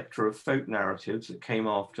every collector of folk narratives that came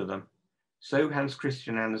after them, so Hans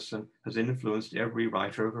Christian Andersen has influenced every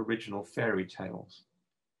writer of original fairy tales.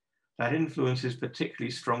 That influence is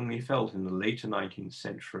particularly strongly felt in the later 19th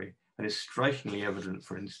century and is strikingly evident,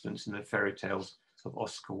 for instance, in the fairy tales of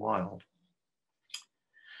Oscar Wilde.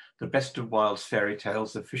 The best of Wilde's fairy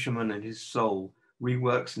tales, The Fisherman and His Soul,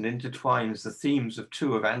 reworks and intertwines the themes of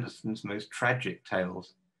two of Andersen's most tragic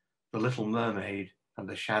tales, The Little Mermaid and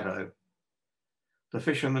The Shadow. The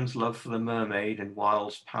fisherman's love for the mermaid in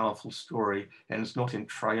Wilde's powerful story ends not in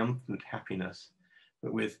triumphant happiness,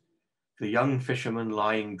 but with the young fisherman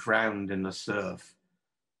lying drowned in the surf,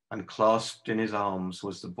 and clasped in his arms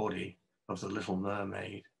was the body of the little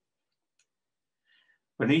mermaid.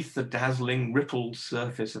 Beneath the dazzling, rippled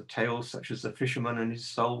surface of tales such as The Fisherman and His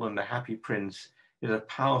Soul and The Happy Prince is a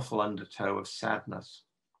powerful undertow of sadness.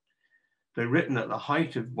 Though written at the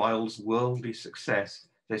height of Wilde's worldly success,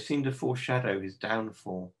 they seem to foreshadow his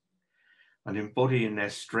downfall and embody in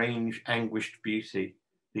their strange, anguished beauty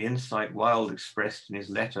the insight Wilde expressed in his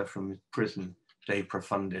letter from his prison, De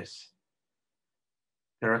Profundis.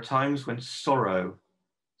 "There are times when sorrow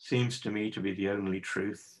seems to me to be the only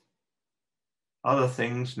truth. Other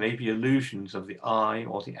things may be illusions of the eye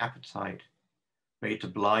or the appetite, made to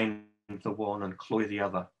blind the one and cloy the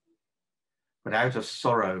other. But out of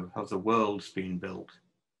sorrow have the worlds been built,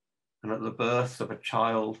 and at the birth of a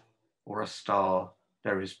child or a star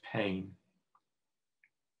there is pain."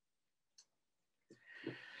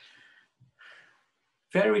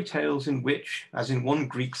 Fairy tales in which, as in one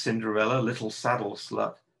Greek Cinderella, Little Saddle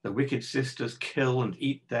Slut, the wicked sisters kill and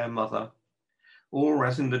eat their mother, or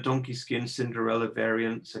as in the donkey skin Cinderella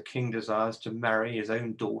variants, a king desires to marry his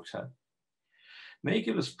own daughter, may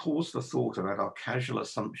give us pause for thought about our casual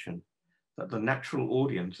assumption that the natural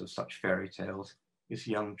audience of such fairy tales is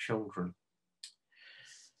young children.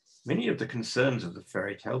 Many of the concerns of the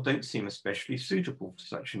fairy tale don't seem especially suitable to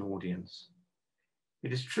such an audience.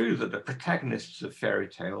 It is true that the protagonists of fairy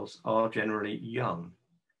tales are generally young,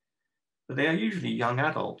 but they are usually young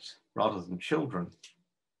adults rather than children.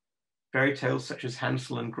 Fairy tales such as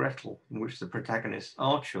Hansel and Gretel, in which the protagonists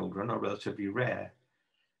are children, are relatively rare.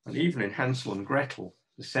 And even in Hansel and Gretel,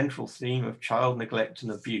 the central theme of child neglect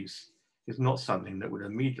and abuse is not something that would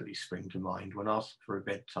immediately spring to mind when asked for a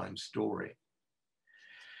bedtime story.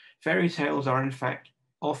 Fairy tales are in fact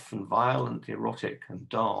often violent, erotic, and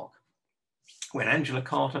dark. When Angela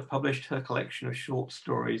Carter published her collection of short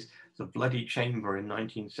stories, The Bloody Chamber, in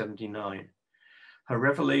 1979, her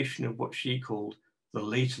revelation of what she called the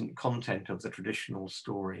latent content of the traditional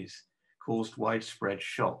stories caused widespread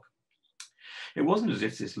shock. It wasn't as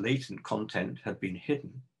if this latent content had been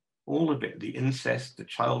hidden. All of it, the incest, the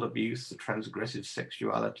child abuse, the transgressive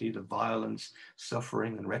sexuality, the violence,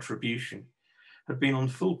 suffering, and retribution, had been on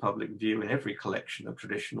full public view in every collection of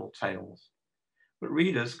traditional tales. But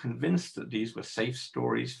readers, convinced that these were safe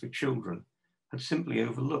stories for children, had simply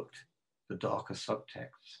overlooked the darker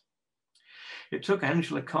subtexts. It took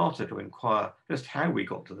Angela Carter to inquire just how we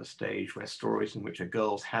got to the stage where stories in which a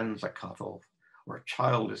girl's hands are cut off, or a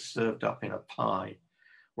child is served up in a pie,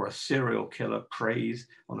 or a serial killer preys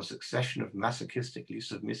on a succession of masochistically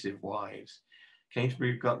submissive wives, came to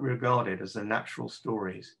be regarded as the natural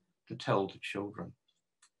stories to tell to children.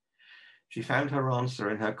 She found her answer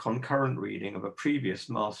in her concurrent reading of a previous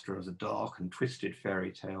master of the dark and twisted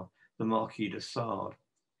fairy tale, the Marquis de Sade.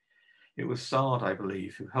 It was Sade, I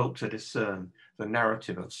believe, who helped her discern the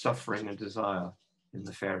narrative of suffering and desire in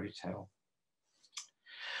the fairy tale.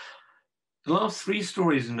 The last three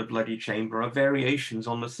stories in The Bloody Chamber are variations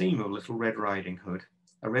on the theme of Little Red Riding Hood,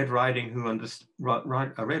 a Red Riding Hood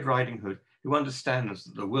who understands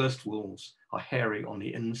that the worst wolves are hairy on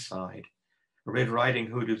the inside, a Red Riding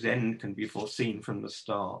Hood whose end can be foreseen from the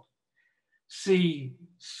start. See,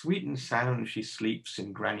 sweet and sound she sleeps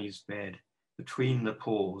in Granny's bed, between the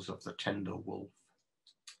paws of the tender wolf.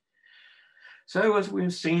 So, as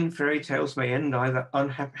we've seen, fairy tales may end either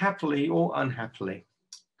happily or unhappily,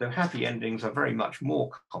 though happy endings are very much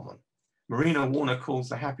more common. Marina Warner calls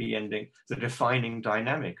the happy ending the defining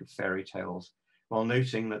dynamic of fairy tales, while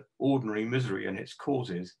noting that ordinary misery and its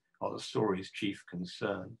causes are the story's chief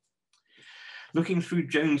concern. Looking through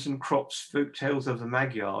Jones and Cropp's Folktales of the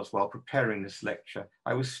Magyars while preparing this lecture,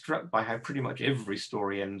 I was struck by how pretty much every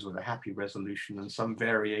story ends with a happy resolution and some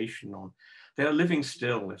variation on, "They are living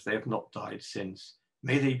still if they have not died since.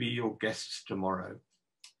 May they be your guests tomorrow."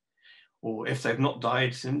 Or, "If they've not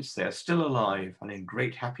died since, they are still alive and in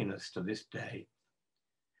great happiness to this day."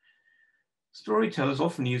 Storytellers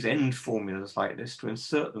often use end formulas like this to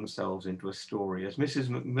insert themselves into a story, as Mrs.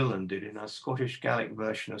 Macmillan did in her Scottish Gaelic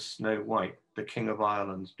version of Snow White, the King of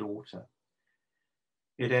Ireland's daughter.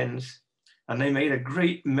 It ends, "And they made a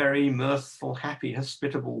great, merry, mirthful, happy,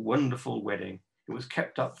 hospitable, wonderful wedding. It was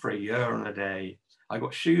kept up for a year and a day. I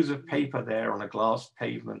got shoes of paper there on a glass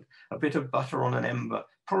pavement, a bit of butter on an ember,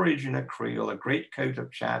 porridge in a creel, a great coat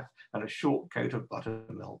of chaff, and a short coat of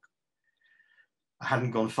buttermilk. I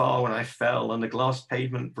hadn't gone far when I fell, and the glass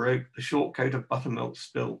pavement broke, the short coat of buttermilk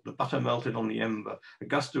spilt, the butter melted on the ember, a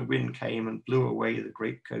gust of wind came and blew away the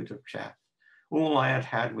great coat of chaff. All I had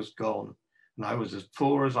had was gone, and I was as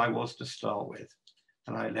poor as I was to start with,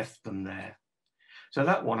 and I left them there." So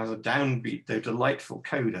that one has a downbeat, though delightful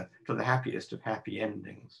coda to the happiest of happy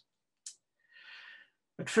endings.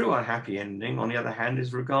 A true unhappy ending, on the other hand,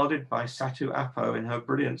 is regarded by Satu Apo in her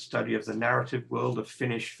brilliant study of the narrative world of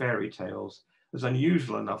Finnish fairy tales as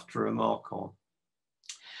unusual enough to remark on.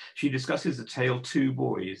 She discusses the tale Two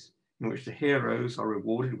Boys, in which the heroes are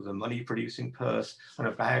rewarded with a money-producing purse and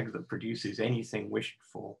a bag that produces anything wished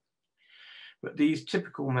for. But these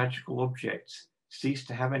typical magical objects cease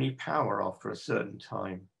to have any power after a certain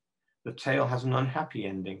time. The tale has an unhappy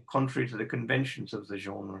ending, contrary to the conventions of the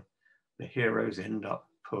genre. The heroes end up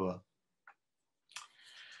poor.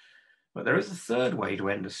 But there is a third way to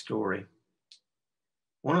end a story.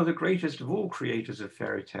 One of the greatest of all creators of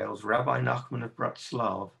fairy tales, Rabbi Nachman of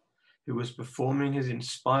Bratslav, who was performing his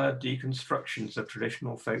inspired deconstructions of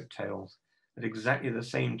traditional folk tales at exactly the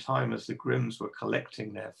same time as the Grimms were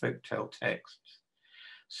collecting their folktale texts,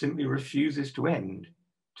 simply refuses to end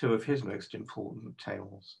two of his most important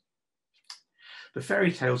tales. The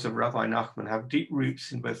fairy tales of Rabbi Nachman have deep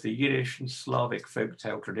roots in both the Yiddish and Slavic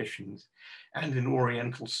folktale traditions and in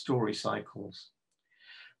Oriental story cycles.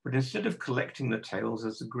 But instead of collecting the tales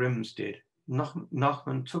as the Grimms did,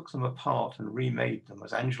 Nachman took them apart and remade them,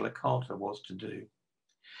 as Angela Carter was to do.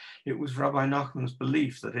 It was Rabbi Nachman's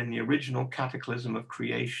belief that in the original cataclysm of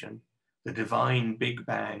creation, the divine Big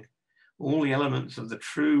Bang, all the elements of the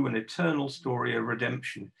true and eternal story of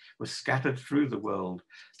redemption were scattered through the world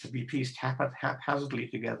to be pieced haphazardly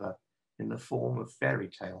together in the form of fairy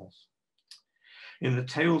tales. In the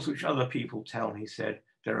tales which other people tell, he said,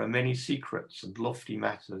 There are many secrets and lofty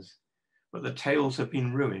matters, but the tales have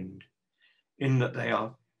been ruined in that they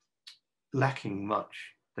are lacking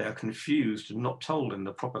much. They are confused and not told in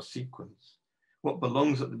the proper sequence. What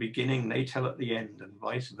belongs at the beginning, they tell at the end, and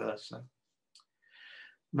vice versa.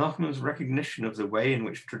 Nachmann's recognition of the way in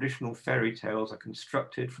which traditional fairy tales are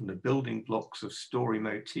constructed from the building blocks of story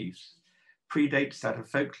motifs predates that of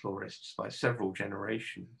folklorists by several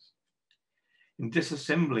generations. In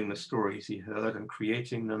disassembling the stories he heard and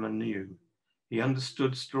creating them anew, he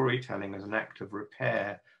understood storytelling as an act of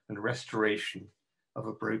repair and restoration of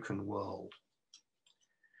a broken world.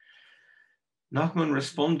 Nachmann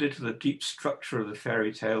responded to the deep structure of the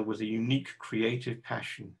fairy tale with a unique creative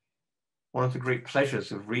passion. One of the great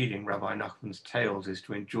pleasures of reading Rabbi Nachman's tales is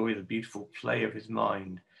to enjoy the beautiful play of his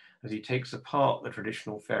mind as he takes apart the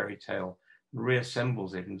traditional fairy tale and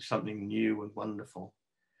reassembles it into something new and wonderful.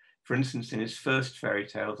 For instance, in his first fairy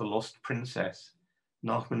tale, The Lost Princess,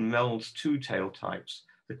 Nachmann melds two tale types,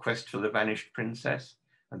 the quest for the vanished princess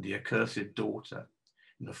and the accursed daughter.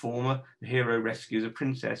 In the former, the hero rescues a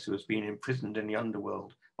princess who has been imprisoned in the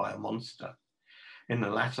underworld by a monster. In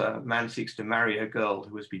the latter, man seeks to marry a girl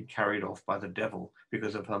who has been carried off by the devil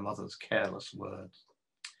because of her mother's careless words.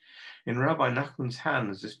 In Rabbi Nachman's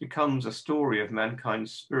hands, this becomes a story of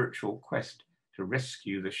mankind's spiritual quest to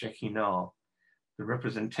rescue the Shekinah, the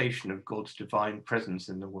representation of God's divine presence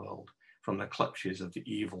in the world, from the clutches of the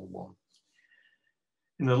evil one.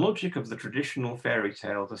 In the logic of the traditional fairy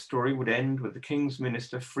tale, the story would end with the king's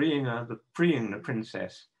minister freeing the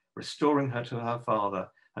princess, restoring her to her father,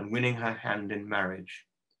 and winning her hand in marriage.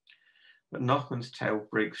 But Nachmann's tale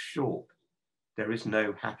breaks short. There is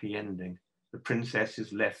no happy ending. The princess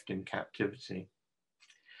is left in captivity.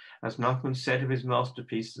 As Nachmann said of his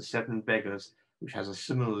masterpiece, The Seven Beggars, which has a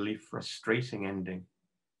similarly frustrating ending,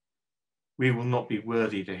 we will not be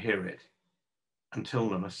worthy to hear it until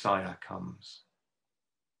the Messiah comes.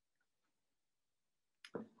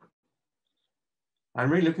 I'm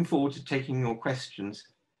really looking forward to taking your questions,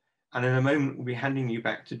 and in a moment we'll be handing you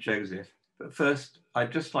back to Joseph. But first,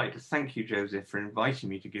 I'd just like to thank you, Joseph, for inviting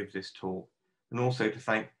me to give this talk, and also to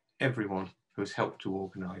thank everyone who has helped to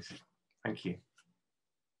organise it. Thank you.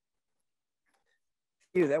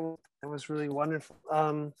 That was really wonderful.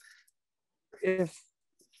 I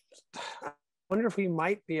wonder if we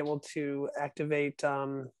might be able to activate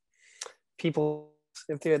people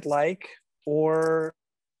if they'd like, or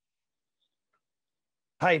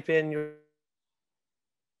type in your.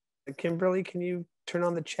 Kimberly, can you turn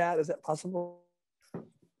on the chat? Is that possible?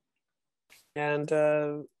 And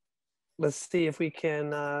let's see if we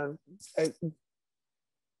can. I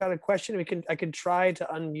got a question. I could try to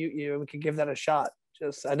unmute you. We could give that a shot.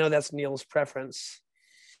 I know that's Neil's preference.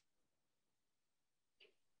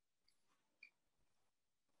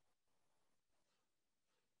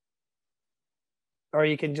 Or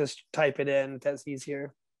you can just type it in if that's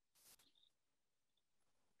easier.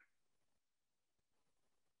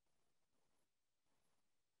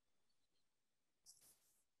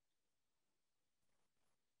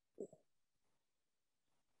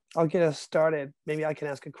 I'll get us started. Maybe I can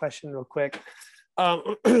ask a question real quick.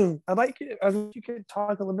 I'd like you could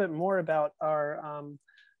talk a little bit more about our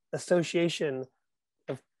association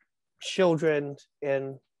of children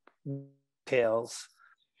and tales.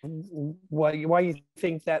 Why you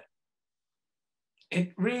think that?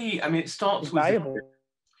 It really, I mean, it starts with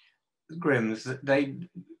Grimm's. They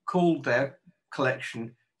called their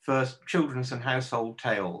collection first Children's and Household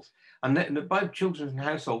Tales. And then by Children's and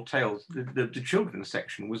Household Tales, the children's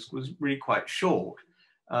section was really quite short.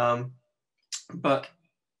 But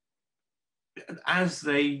as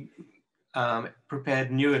they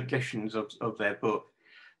prepared new editions of their book,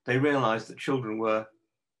 they realized that children were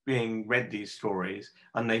being read these stories,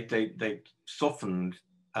 and they softened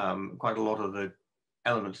quite a lot of the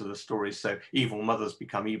elements of the stories. So evil mothers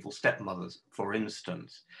become evil stepmothers, for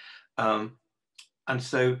instance. And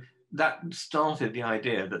so that started the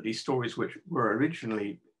idea that these stories, which were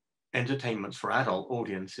originally entertainments for adult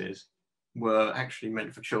audiences, were actually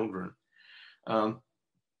meant for children. And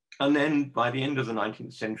then by the end of the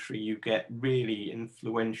 19th century, you get really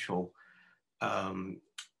influential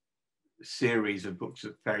series of books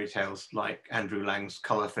of fairy tales, like Andrew Lang's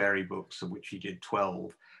Colour Fairy books, of which he did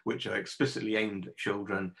 12, which are explicitly aimed at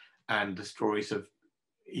children, and the stories have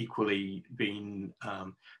equally been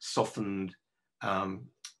softened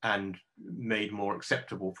and made more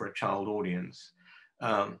acceptable for a child audience.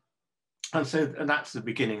 And that's the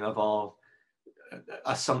beginning of our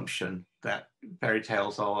assumption that fairy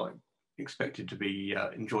tales are expected to be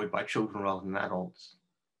enjoyed by children rather than adults.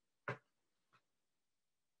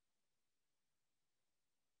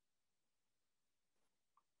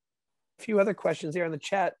 few other questions here in the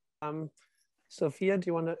chat. Sophia, do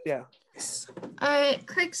you want to? Yeah.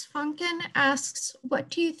 Craig Funkin asks, what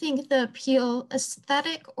do you think the appeal,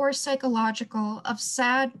 aesthetic or psychological, of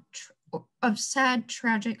sad,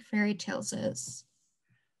 tragic fairy tales is?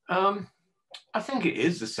 I think it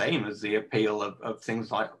is the same as the appeal of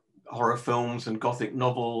things like horror films and gothic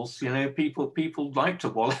novels. You know, people like to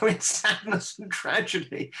wallow in sadness and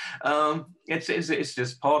tragedy. It's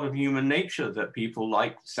just part of human nature that people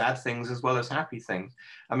like sad things as well as happy things.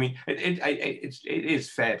 I mean, it is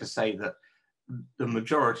fair to say that the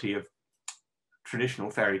majority of traditional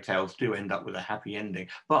fairy tales do end up with a happy ending,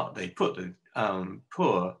 but they put the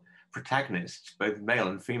poor protagonists, both male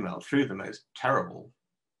and female, through the most terrible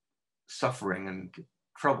suffering and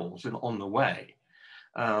troubles on the way.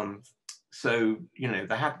 So, you know,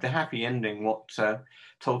 the happy ending, what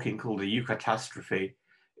Tolkien called a eucatastrophe,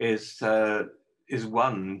 is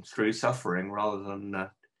won through suffering rather than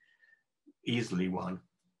easily won.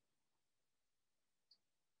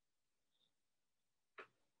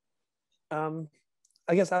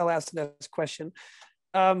 I guess I'll ask the next question.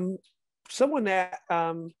 Someone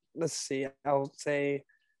let's see, I'll say,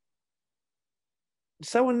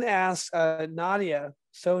 someone asks, Nadia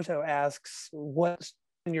Soto asks, what's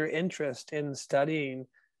your interest in studying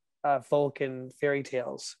folk and fairy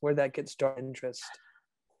tales? Where that gets started interest?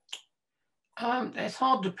 It's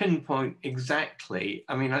hard to pinpoint exactly.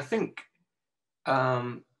 I mean, I think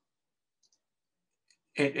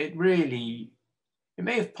it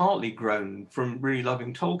may have partly grown from really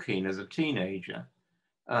loving Tolkien as a teenager,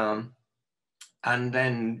 and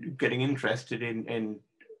then getting interested in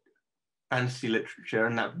fantasy literature,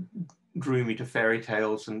 and that drew me to fairy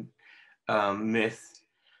tales and myth.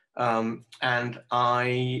 And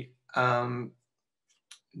I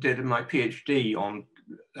did my PhD on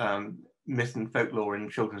myth and folklore in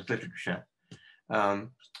children's literature. And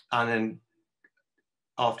then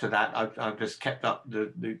after that, I've just kept up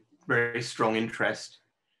the very strong interest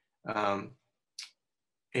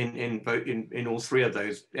in all three of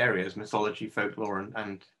those areas: mythology, folklore,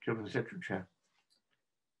 and children's literature.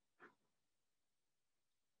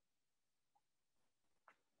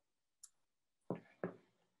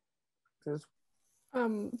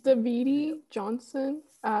 Davidi Johnson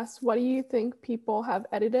asks, what do you think people have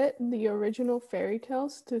edited the original fairy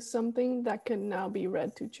tales to something that can now be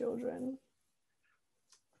read to children?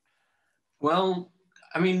 Well,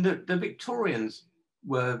 I mean, the Victorians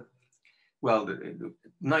were, well, the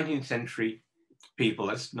 19th century people,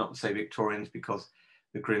 let's not say Victorians because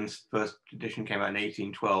the Grimm's first edition came out in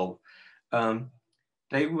 1812.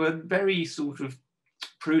 They were very sort of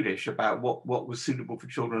prudish about what was suitable for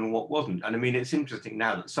children and what wasn't. And I mean, it's interesting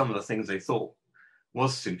now that some of the things they thought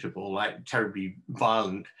was suitable, like terribly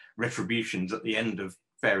violent retributions at the end of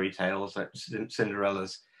fairy tales, like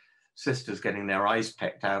Cinderella's sisters getting their eyes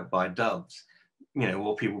pecked out by doves, you know,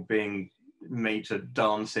 or people being made to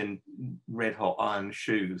dance in red hot iron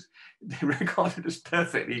shoes. They regarded as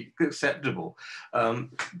perfectly acceptable.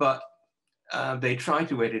 But they try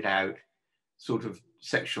to edit out sort of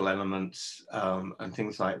sexual elements and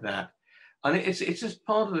things like that. And it's just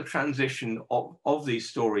part of the transition of these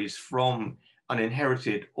stories from an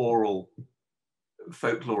inherited oral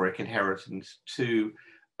folkloric inheritance to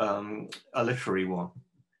a literary one.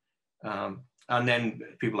 And then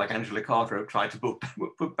people like Angela Carter have tried to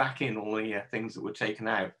put back in all the things that were taken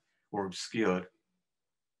out or obscured.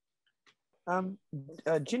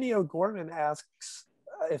 Ginny O'Gorman asks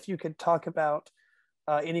if you could talk about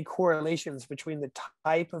any correlations between the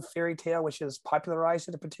type of fairy tale which is popularized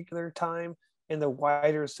at a particular time and the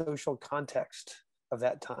wider social context of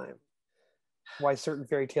that time. Why certain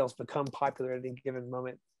fairy tales become popular at any given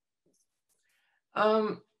moment.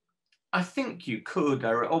 I think you could.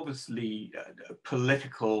 There are obviously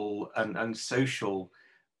political and social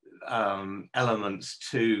elements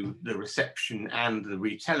to the reception and the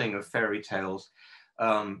retelling of fairy tales.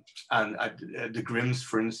 And the Grimms,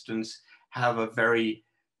 for instance, have a very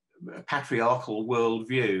patriarchal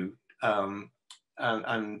worldview,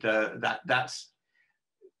 and that's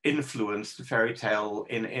influenced the fairy tale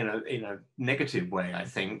in a negative way, I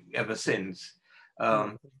think, ever since.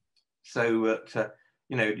 So that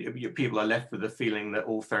you know, people are left with the feeling that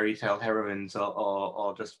all fairy tale heroines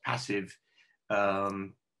are just passive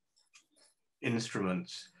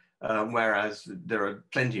instruments, whereas there are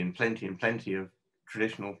plenty of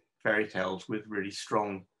traditional fairy tales with really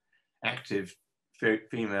strong, active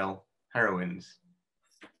female heroines.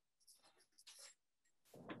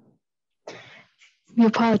 We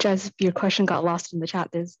apologize if your question got lost in the chat.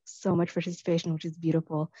 There's so much participation, which is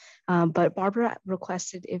beautiful. But Barbara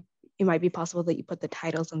requested it might be possible that you put the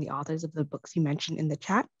titles and the authors of the books you mentioned in the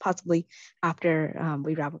chat, possibly after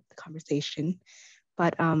we wrap up the conversation.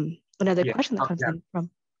 But another question that comes in from,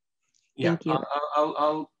 thank you.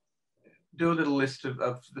 I'll do a little list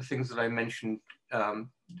of the things that I mentioned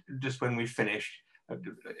just when we finish,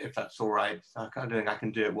 if that's all right. I don't think I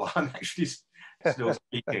can do it while I'm actually still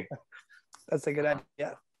speaking. That's a good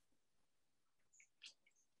idea.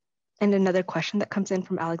 And another question that comes in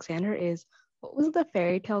from Alexander is, what was the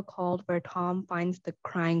fairy tale called where Tom finds the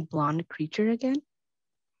crying blonde creature again?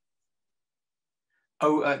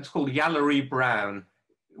 Oh, it's called Yallery Brown,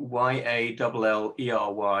 Yallery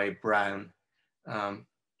Brown,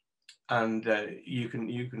 and you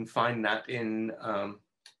can find that in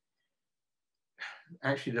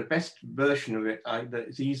actually the best version of it that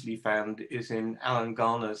is easily found is in Alan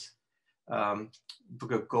Garner's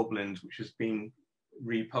Book of Goblins, which has been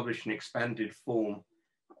republished in expanded form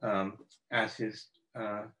as his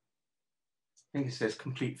I think it says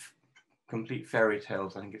complete fairy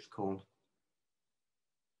tales, I think it's called.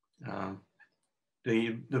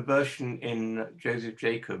 The version in Joseph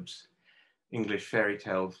Jacobs' English fairy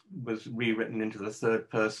tales was rewritten into the third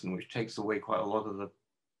person, which takes away quite a lot of the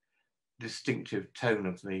distinctive tone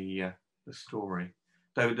of the story.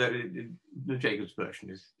 Though the Jacobs version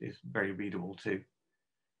is very readable too.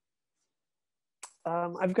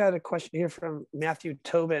 I've got a question here from Matthew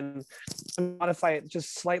Tobin. I'll modify it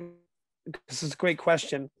just slightly. This is a great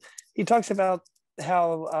question. He talks about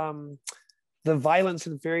how the violence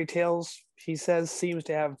in fairy tales, he says, seems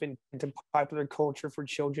to have been into popular culture for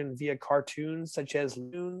children via cartoons such as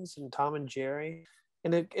Loons and Tom and Jerry.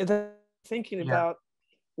 And thinking about,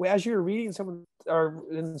 well, as you were reading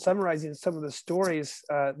and summarizing some of the stories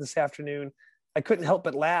this afternoon, I couldn't help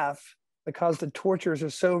but laugh because the tortures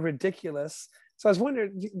are so ridiculous. So I was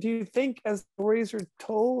wondering, do you think as stories are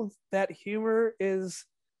told that humor is,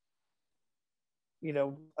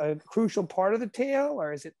 a crucial part of the tale,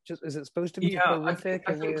 or is it supposed to be horrific?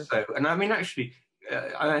 I think so. And I mean, actually,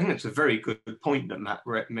 I think it's a very good point that Matt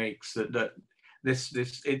makes, that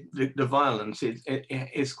the violence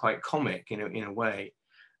is quite comic in a way.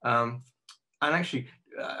 And actually,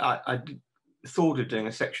 I thought of doing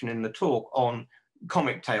a section in the talk on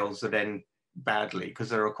comic tales that end badly, because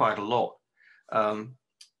there are quite a lot.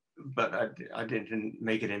 But I didn't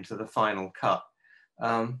make it into the final cut.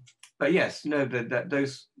 But yes, no, there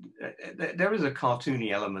is a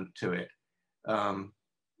cartoony element to it.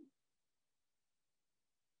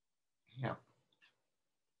 Yeah.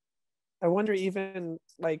 I wonder, even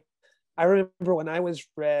like, I remember when I was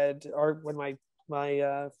read, or when my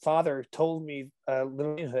father told me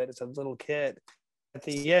Little Mermaid as a little kid, at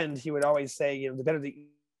the end he would always say, the better the eat,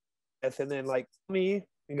 and then like me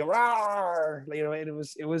and go rawr, and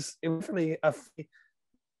it was really a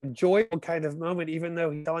joyful kind of moment, even though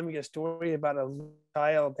he's telling me a story about a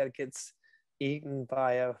child that gets eaten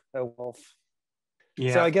by a wolf.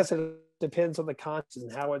 Yeah. So I guess it depends on the context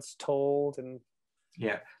and how it's told. And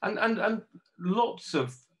and lots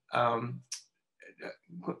of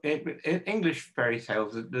English fairy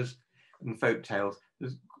tales and folk tales,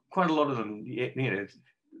 there's quite a lot of them,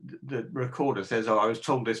 the recorder says, oh, I was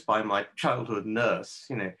told this by my childhood nurse.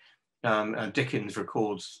 Dickens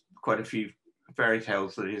records quite a few fairy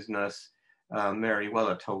tales that his nurse Mary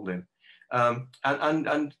Weller told him,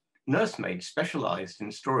 and nursemaids specialized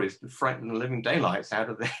in stories that frighten the living daylights out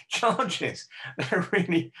of their charges. They're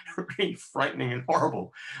really, really frightening and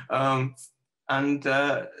horrible,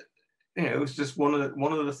 it was just one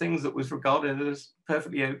of the things that was regarded as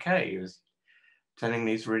perfectly okay. It was telling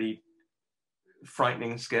these really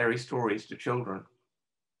frightening, scary stories to children.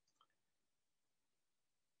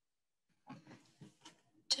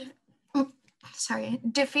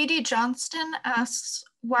 Defeaty Johnston asks,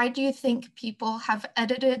 why do you think people have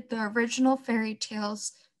edited the original fairy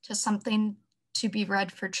tales to something to be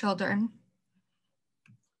read for children?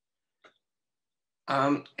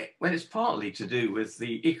 Well, it's partly to do with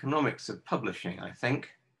the economics of publishing, I think.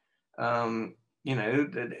 Apart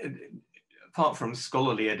from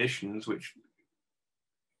scholarly editions, which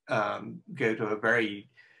go to a very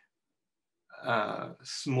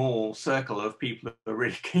small circle of people who are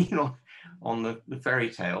really keen on the fairy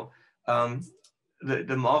tale,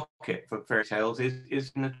 the market for fairy tales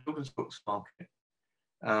is in the children's books market.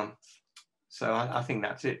 So I think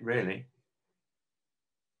that's it, really.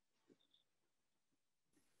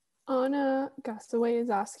 Anna Gastaway is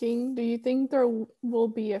asking, do you think there will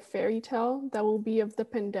be a fairy tale that will be of the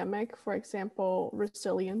pandemic, for example,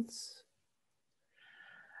 resilience?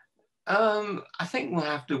 I think we'll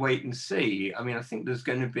have to wait and see. I mean, I think there's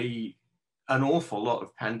going to be an awful lot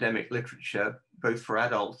of pandemic literature, both for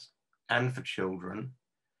adults and for children.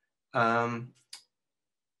 But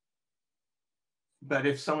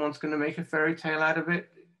if someone's going to make a fairy tale out of it,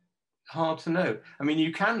 hard to know. I mean,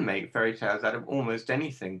 you can make fairy tales out of almost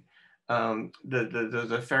anything.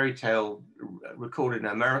 There's a fairy tale recorded in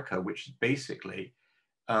America, which basically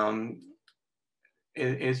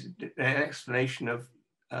is an explanation of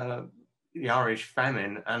the Irish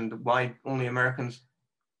famine and why only Americans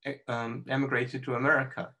emigrated to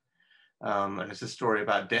America. And it's a story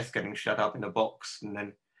about death getting shut up in a box, and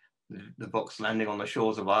then the box landing on the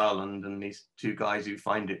shores of Ireland, and these two guys who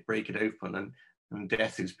find it break it open, and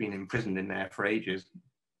Death, who's been imprisoned in there for ages,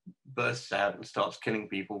 bursts out and starts killing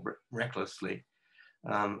people recklessly,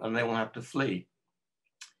 and they all have to flee.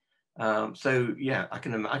 So yeah, I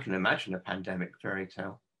can imagine a pandemic fairy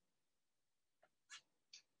tale.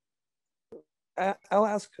 I'll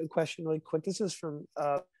ask a question really quick. This is from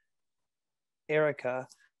Erica.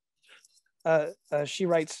 She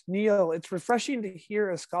writes, Neil, it's refreshing to hear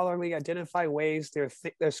a scholar identify ways their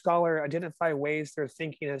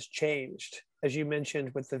thinking has changed, as you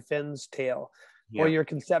mentioned with the Finn's tale, or your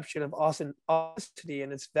conception of authenticity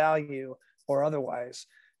and its value, or otherwise.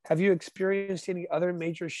 Have you experienced any other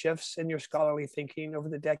major shifts in your scholarly thinking over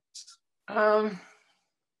the decades?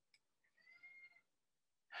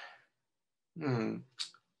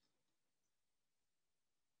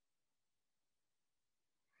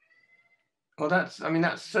 Well, that's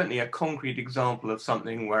certainly a concrete example of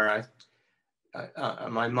something where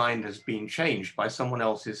my mind has been changed by someone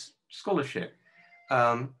else's scholarship.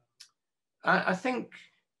 I think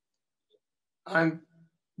I'm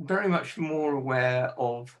very much more aware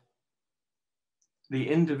of the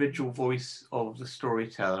individual voice of the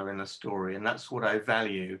storyteller in a story, and that's what I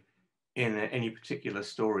value in any particular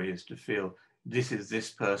story, is to feel this is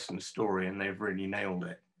this person's story and they've really nailed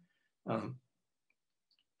it.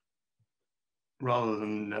 Rather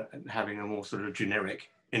than having a more sort of generic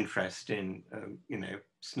interest in,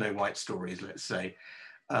 Snow White stories, let's say.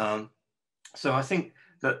 So I think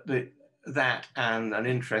that that and an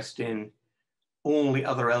interest in all the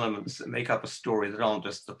other elements that make up a story that aren't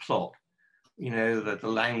just the plot, the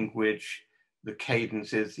language, the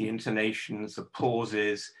cadences, the intonations, the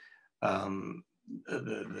pauses,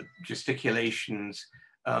 the gesticulations,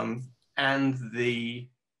 and the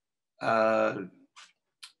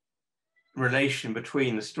relation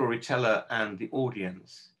between the storyteller and the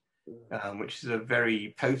audience, which is a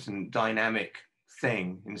very potent, dynamic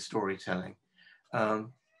thing in storytelling.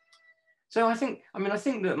 So I think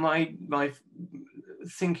that my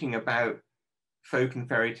thinking about folk and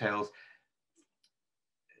fairy tales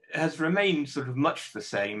has remained sort of much the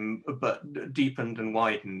same, but deepened and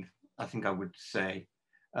widened, I think I would say.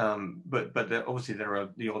 But obviously there are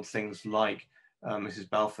the odd things like Mrs.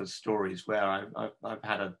 Balfour's stories where I've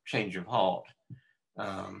had a change of heart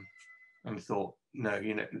and thought, no,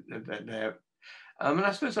 they're. And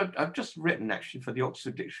I suppose I've just written actually for the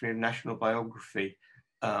Oxford Dictionary of National Biography,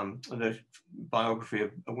 the biography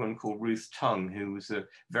of a woman called Ruth Tongue, who was a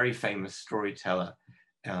very famous storyteller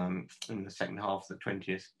in the second half of the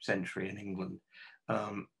 20th century in England.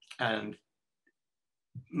 And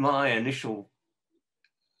my initial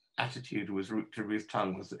attitude to Ruth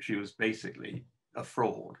Tongue was that she was basically a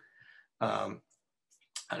fraud,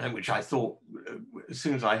 and which I thought, as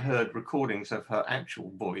soon as I heard recordings of her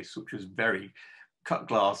actual voice, which was very cut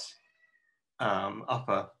glass,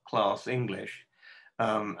 upper class English,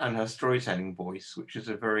 and her storytelling voice, which is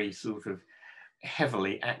a very sort of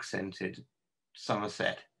heavily accented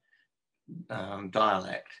Somerset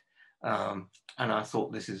dialect, and I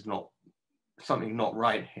thought, this is something not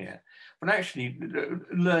right here. But actually,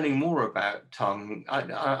 learning more about Tongue,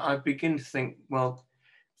 I begin to think, well,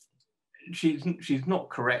 she's not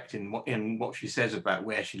correct in what she says about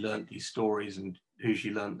where she learned these stories and who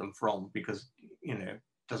she learned them from, because it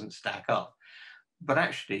doesn't stack up. But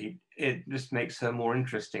actually, it just makes her more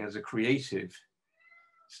interesting as a creative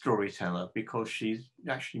storyteller, because she's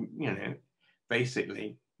actually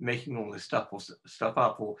basically making all this stuff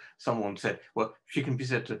up. Or someone said, well, she can be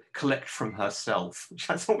said to collect from herself, which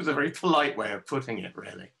I thought was a very polite way of putting it,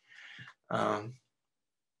 really.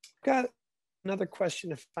 Got another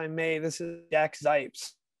question, if I may. This is Jack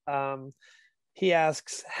Zipes. He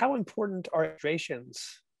asks, how important are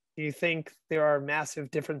illustrations? Do you think there are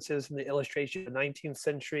massive differences in the illustration of the 19th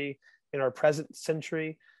century and our present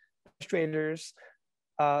century illustrators,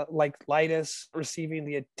 like Lytis, receiving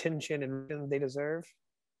the attention and they deserve?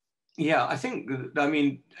 Yeah, I think,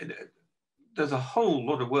 there's a whole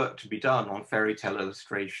lot of work to be done on fairy tale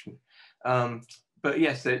illustration. But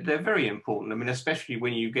yes, they're very important. Especially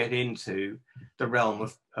when you get into the realm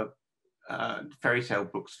of fairy tale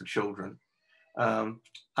books for children. And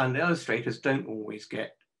illustrators don't always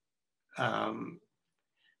get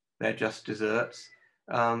they're just desserts.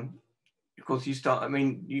 Of course, you start, I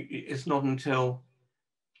mean, it's not until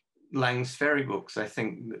Lang's fairy books, I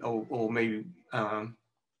think, or maybe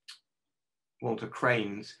Walter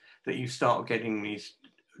Crane's, that you start getting these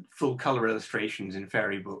full color illustrations in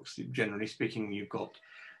fairy books. Generally speaking, you've got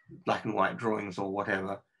black and white drawings or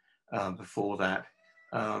whatever before that.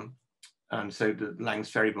 And so the Lang's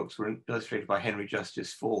fairy books were illustrated by Henry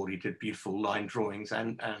Justice Ford. He did beautiful line drawings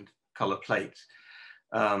and color plates.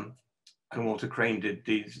 And Walter Crane did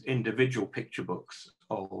these individual picture books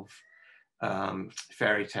of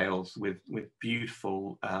fairy tales with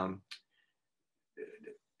beautiful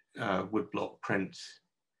woodblock prints,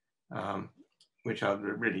 which are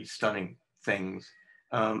really stunning things.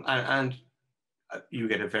 And you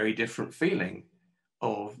get a very different feeling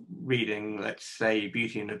of reading, let's say,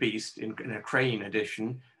 Beauty and the Beast in a Crane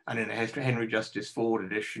edition and in a Henry Justice Ford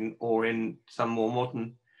edition, or in some more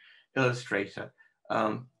modern illustrator.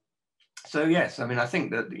 So yes, I mean, I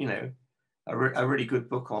think that, you know, a really good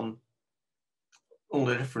book on all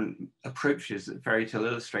the different approaches that fairy tale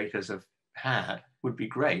illustrators have had would be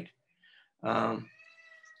great.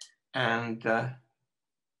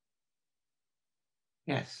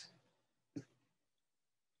 Yes.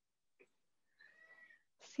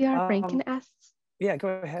 C.R. Franken asks. Yeah, go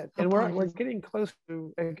ahead. And we're getting close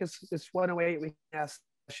to, I guess it's 1:08, we can ask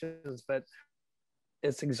questions, but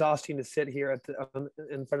it's exhausting to sit here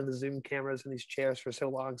in front of the Zoom cameras and these chairs for so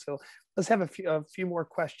long. So let's have a few more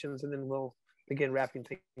questions and then we'll begin wrapping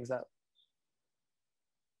things up.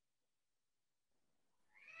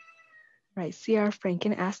 Right, C.R.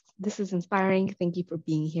 Franken asks, this is inspiring. Thank you for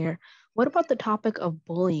being here. What about the topic of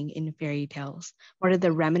bullying in fairy tales? What are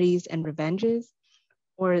the remedies and revenges,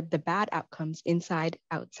 or the bad outcomes inside,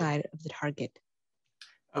 outside of the target?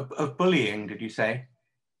 Of bullying, did you say?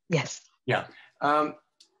 Yes. Yeah. Well,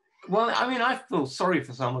 I mean, I feel sorry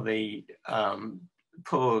for some of the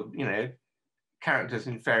poor, you know, characters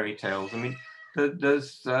in fairy tales. I mean,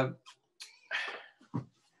 there's, I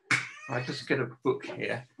just get a book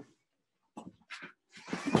here.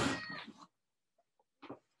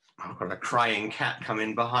 I've got a crying cat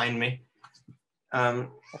coming behind me.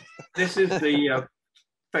 This is the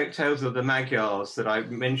folktales of the Magyars that I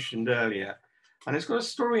mentioned earlier. And it's got a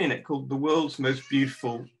story in it called The World's Most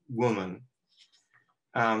Beautiful Woman,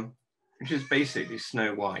 which is basically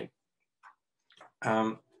Snow White.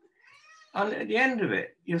 And at the end of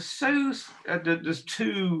it, you're so, there's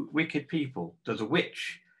two wicked people. There's a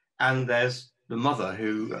witch and there's the mother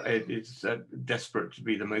who is desperate to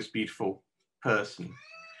be the most beautiful person.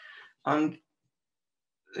 And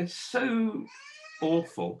it's so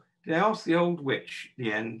awful. They asked the old witch at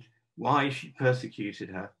the end why she persecuted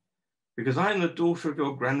her. Because I am the daughter of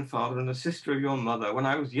your grandfather and the sister of your mother. When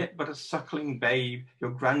I was yet but a suckling babe, your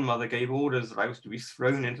grandmother gave orders that I was to be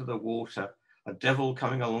thrown into the water. A devil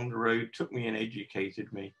coming along the road took me and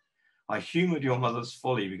educated me. I humoured your mother's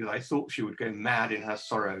folly because I thought she would go mad in her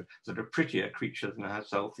sorrow, that a prettier creature than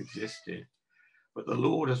herself existed. But the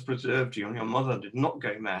Lord has preserved you, and your mother did not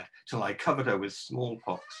go mad till I covered her with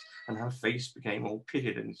smallpox, and her face became all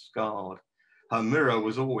pitted and scarred. Her mirror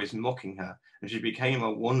was always mocking her, and she became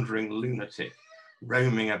a wandering lunatic,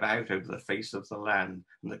 roaming about over the face of the land,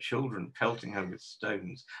 and the children pelting her with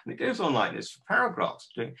stones. And it goes on like this for paragraphs,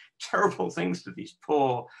 doing terrible things to these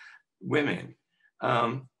poor women.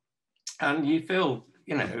 And you feel,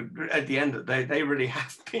 you know, at the end that they really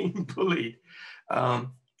have been bullied.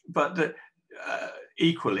 But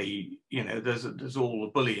equally, you know, there's all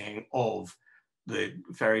the bullying of the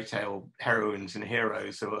fairy tale heroines and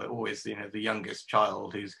heroes who are always, you know, the youngest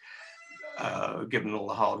child who's given all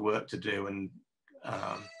the hard work to do and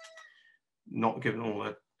not given all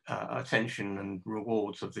the attention and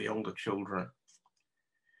rewards of the older children.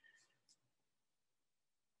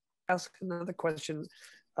 Ask another question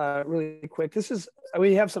really quick. This is,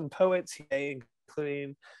 we have some poets here,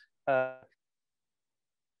 including the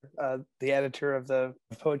editor of the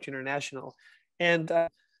Poetry International. And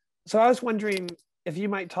so I was wondering if you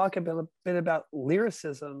might talk a bit about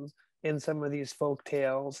lyricism in some of these folk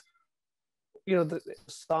tales, you know, the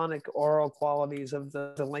sonic oral qualities of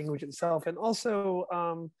the language itself, and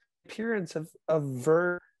also appearance of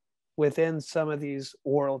verse within some of these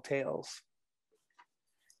oral tales.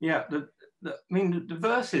 Yeah, I mean, the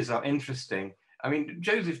verses are interesting. I mean,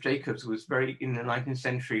 Joseph Jacobs was in the 19th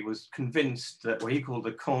century, was convinced that what he called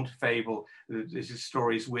the conte fable, these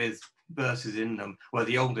stories with verses in them, were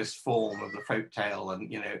the oldest form of the folk tale.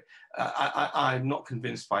 And, you know, I'm not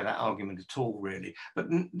convinced by that argument at all, really. But,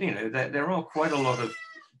 you know, there are quite a lot of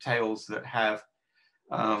tales that have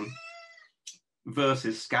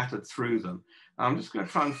verses scattered through them. I'm just going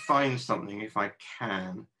to try and find something, if I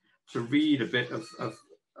can, to read a bit of oh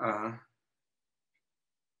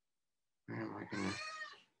my goodness.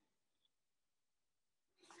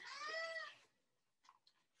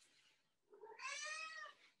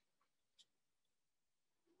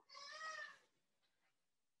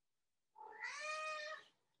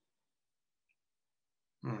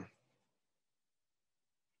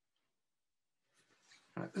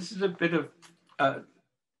 This is a bit of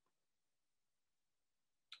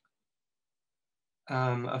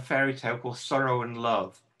a fairy tale called Sorrow and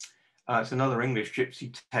Love. It's another English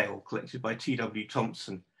gypsy tale collected by T.W.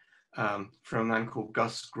 Thompson from a man called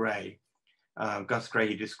Gus Gray. Gus Gray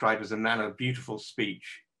he described as a man of beautiful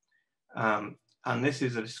speech. And this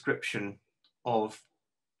is a description of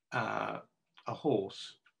a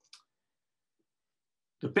horse.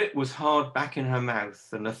 The bit was hard back in her mouth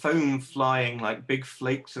and the foam flying like big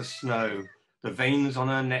flakes of snow. The veins on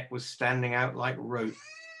her neck was standing out like rope,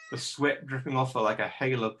 the sweat dripping off her like a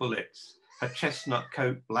hail of bullets, her chestnut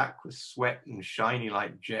coat black with sweat and shiny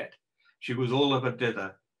like jet. She was all of a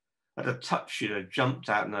dither. At a touch, she'd have jumped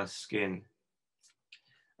out in her skin.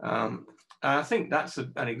 And I think that's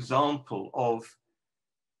an example of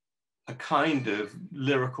a kind of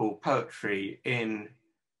lyrical poetry in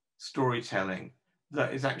storytelling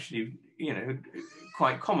that is actually, you know,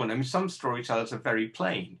 quite common. I mean, some storytellers are very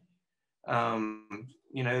plain.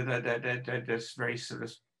 You know, they're just very sort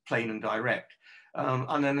of plain and direct.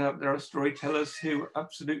 And then there are storytellers who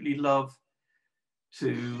absolutely love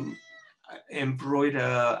to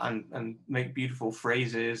embroider and make beautiful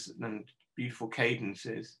phrases and beautiful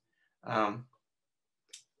cadences. Yeah,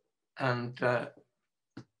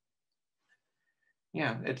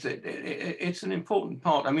 it's an important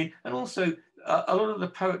part. I mean, and also a lot of the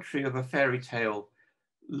poetry of a fairy tale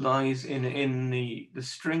lies in the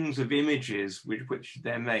strings of images with which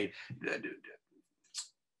they're made.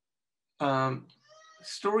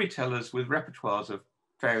 Storytellers with repertoires of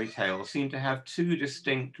fairy tales seem to have two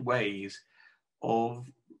distinct ways of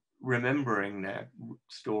remembering their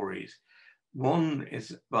stories. One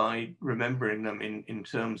is by remembering them in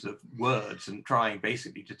terms of words and trying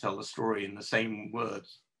basically to tell the story in the same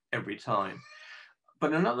words every time.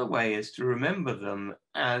 But another way is to remember them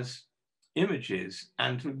as images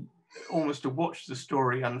and to almost to watch the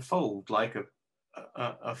story unfold like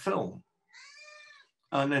a film,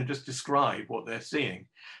 and then just describe what they're seeing.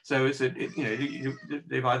 So it's you know,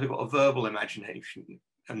 they've either got a verbal imagination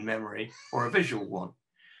and memory or a visual one.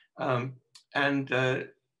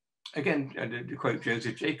 Again, to quote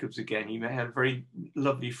Joseph Jacobs again, he may have a very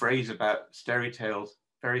lovely phrase about fairy tales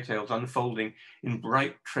unfolding in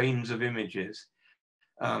bright trains of images.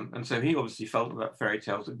 And so he obviously felt about fairy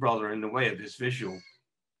tales rather in the way of this visual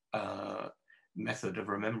method of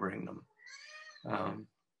remembering them.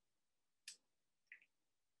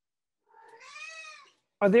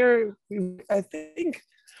 Are there, I think,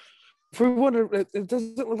 if we want to, it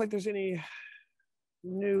doesn't look like there's any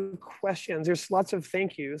new questions. There's lots of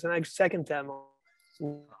thank yous, and I second them.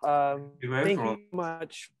 Thank you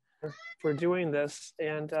much for doing this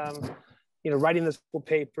and you know, writing this whole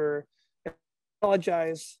paper. I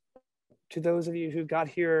apologize to those of you who got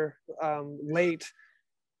here late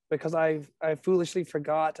because I foolishly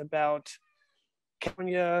forgot about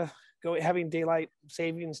California having daylight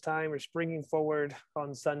savings time or springing forward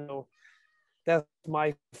on Sunday. That's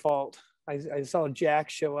my fault. I saw Jack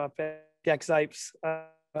show up at Jack Zipes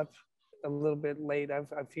up a little bit late. I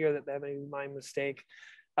fear that may be my mistake.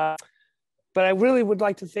 But I really would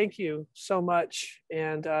like to thank you so much,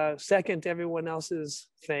 and second everyone else's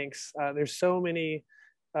thanks. There's so many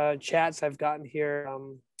chats I've gotten here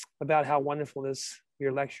about how wonderful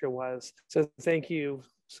your lecture was. So thank you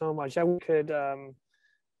so much. I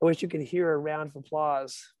wish you could hear a round of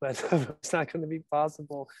applause, but it's not going to be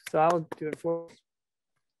possible. So I'll do it for you.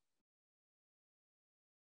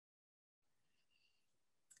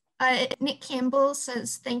 Nick Campbell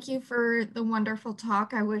says, thank you for the wonderful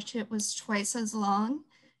talk. I wish it was twice as long.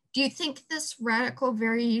 Do you think this radical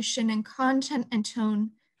variation in content and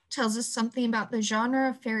tone tells us something about the genre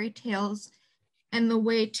of fairy tales and the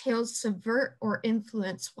way tales subvert or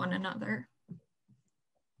influence one another?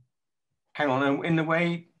 Hang on, in the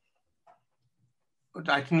way,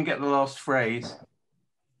 I didn't get the last phrase.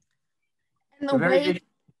 And the way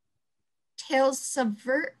tales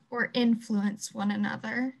subvert or influence one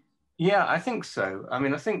another. Yeah, I think so. I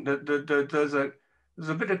mean, I think that there's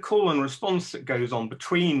a bit of call and response that goes on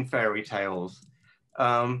between fairy tales,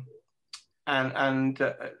 and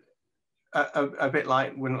a bit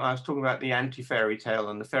like when I was talking about the anti-fairy tale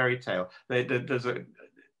and the fairy tale. There's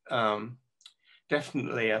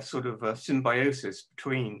definitely a sort of a symbiosis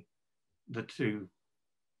between the two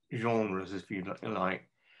genres, if you like.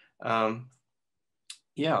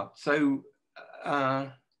 Yeah, so I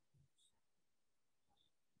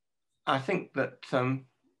think that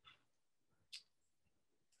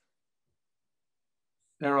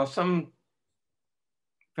there are some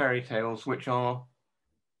fairy tales which are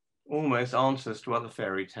almost answers to other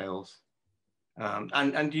fairy tales.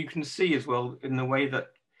 And you can see as well in the way that,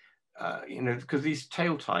 you know, because these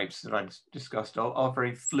tale types that I discussed are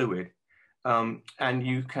very fluid. And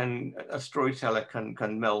you can, a storyteller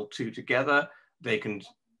can meld two together. They can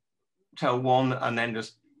tell one and then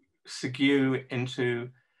just segue into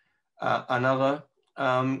another.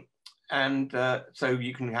 So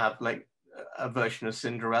you can have like a version of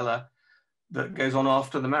Cinderella that goes on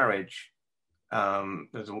after the marriage.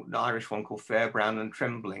 There's an Irish one called Fair, Brown and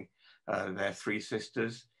Trembling. They're three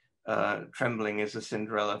sisters. Trembling is a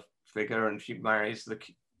Cinderella figure and she marries the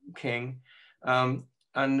king.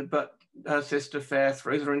 But her sister Fair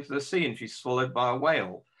throws her into the sea and she's swallowed by a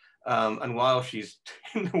whale. And while she's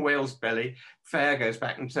in the whale's belly, Fair goes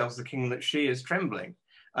back and tells the king that she is Trembling.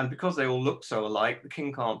 And because they all look so alike, the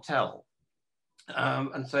king can't tell.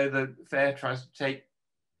 And so the Fair tries to take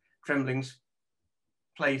Trembling's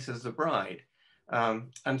place as the bride.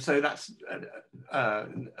 And so that's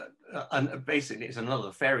basically it's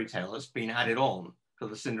another fairy tale that's been added on to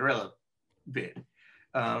the Cinderella bit.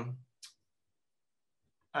 And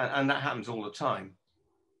that happens all the time.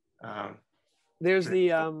 There's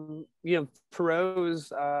the, you know,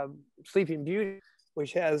 Perrault's Sleeping Beauty,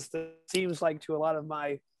 which has seems like to a lot of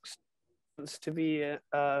my students to be,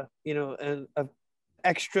 you know, an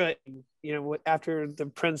extra, you know, after the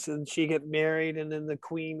prince and she get married and then the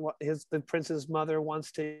queen, the prince's mother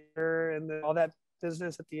wants to her and all that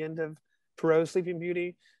business at the end of Perrault's Sleeping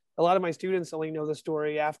Beauty. A lot of my students only know the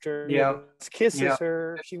story after kisses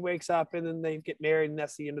her, she wakes up and then they get married and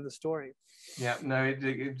that's the end of the story. Yeah, no,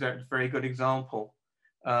 it's a very good example.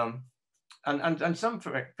 And some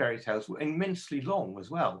fairy tales were immensely long as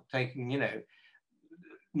well, taking, you know,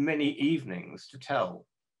 many evenings to tell.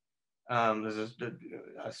 There's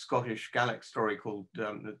a Scottish Gaelic story called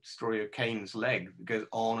the story of Cain's leg that goes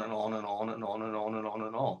on and on and on and on and on and on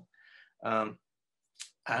and on.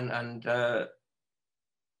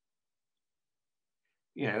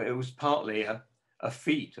 You know, it was partly a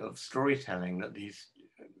feat of storytelling that these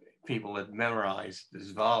people had memorized this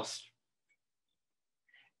vast,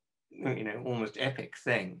 you know, almost epic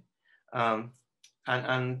thing. People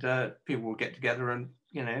would get together and,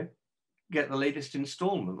 you know, get the latest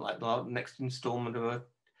installment, like the next installment of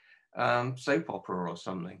a soap opera or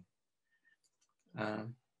something.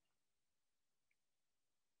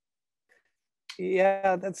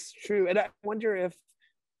 Yeah, that's true. And I wonder if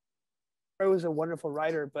I was a wonderful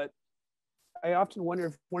writer, but I often wonder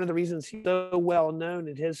if one of the reasons he's so well known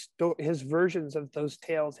and his versions of those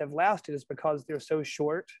tales have lasted is because they're so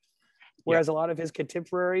short. Whereas a lot of his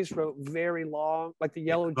contemporaries wrote very long, like the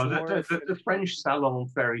Yellow Dwarf. The French salon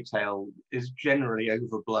fairy tale is generally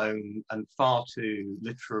overblown and far too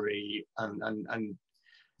literary and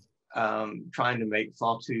trying to make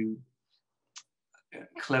far too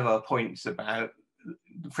clever points about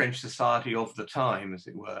the French society of the time, as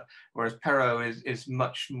it were. Whereas Perrault is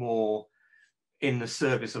much more in the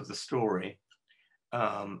service of the story,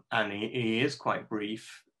 and he is quite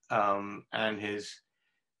brief, and his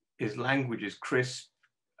language is crisp.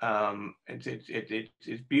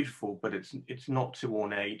 It's beautiful, but it's not too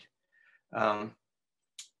ornate. You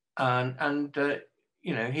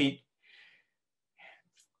know,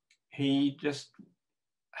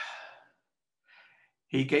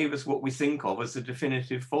 he gave us what we think of as the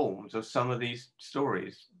definitive forms of some of these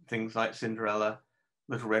stories, things like Cinderella,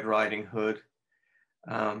 Little Red Riding Hood,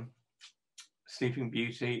 Sleeping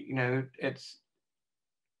Beauty. You know, it's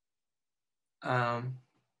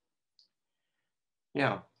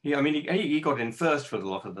yeah. I mean, he got in first for a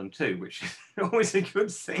lot of them too, which is always a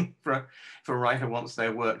good thing for a writer who wants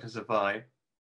their work to survive.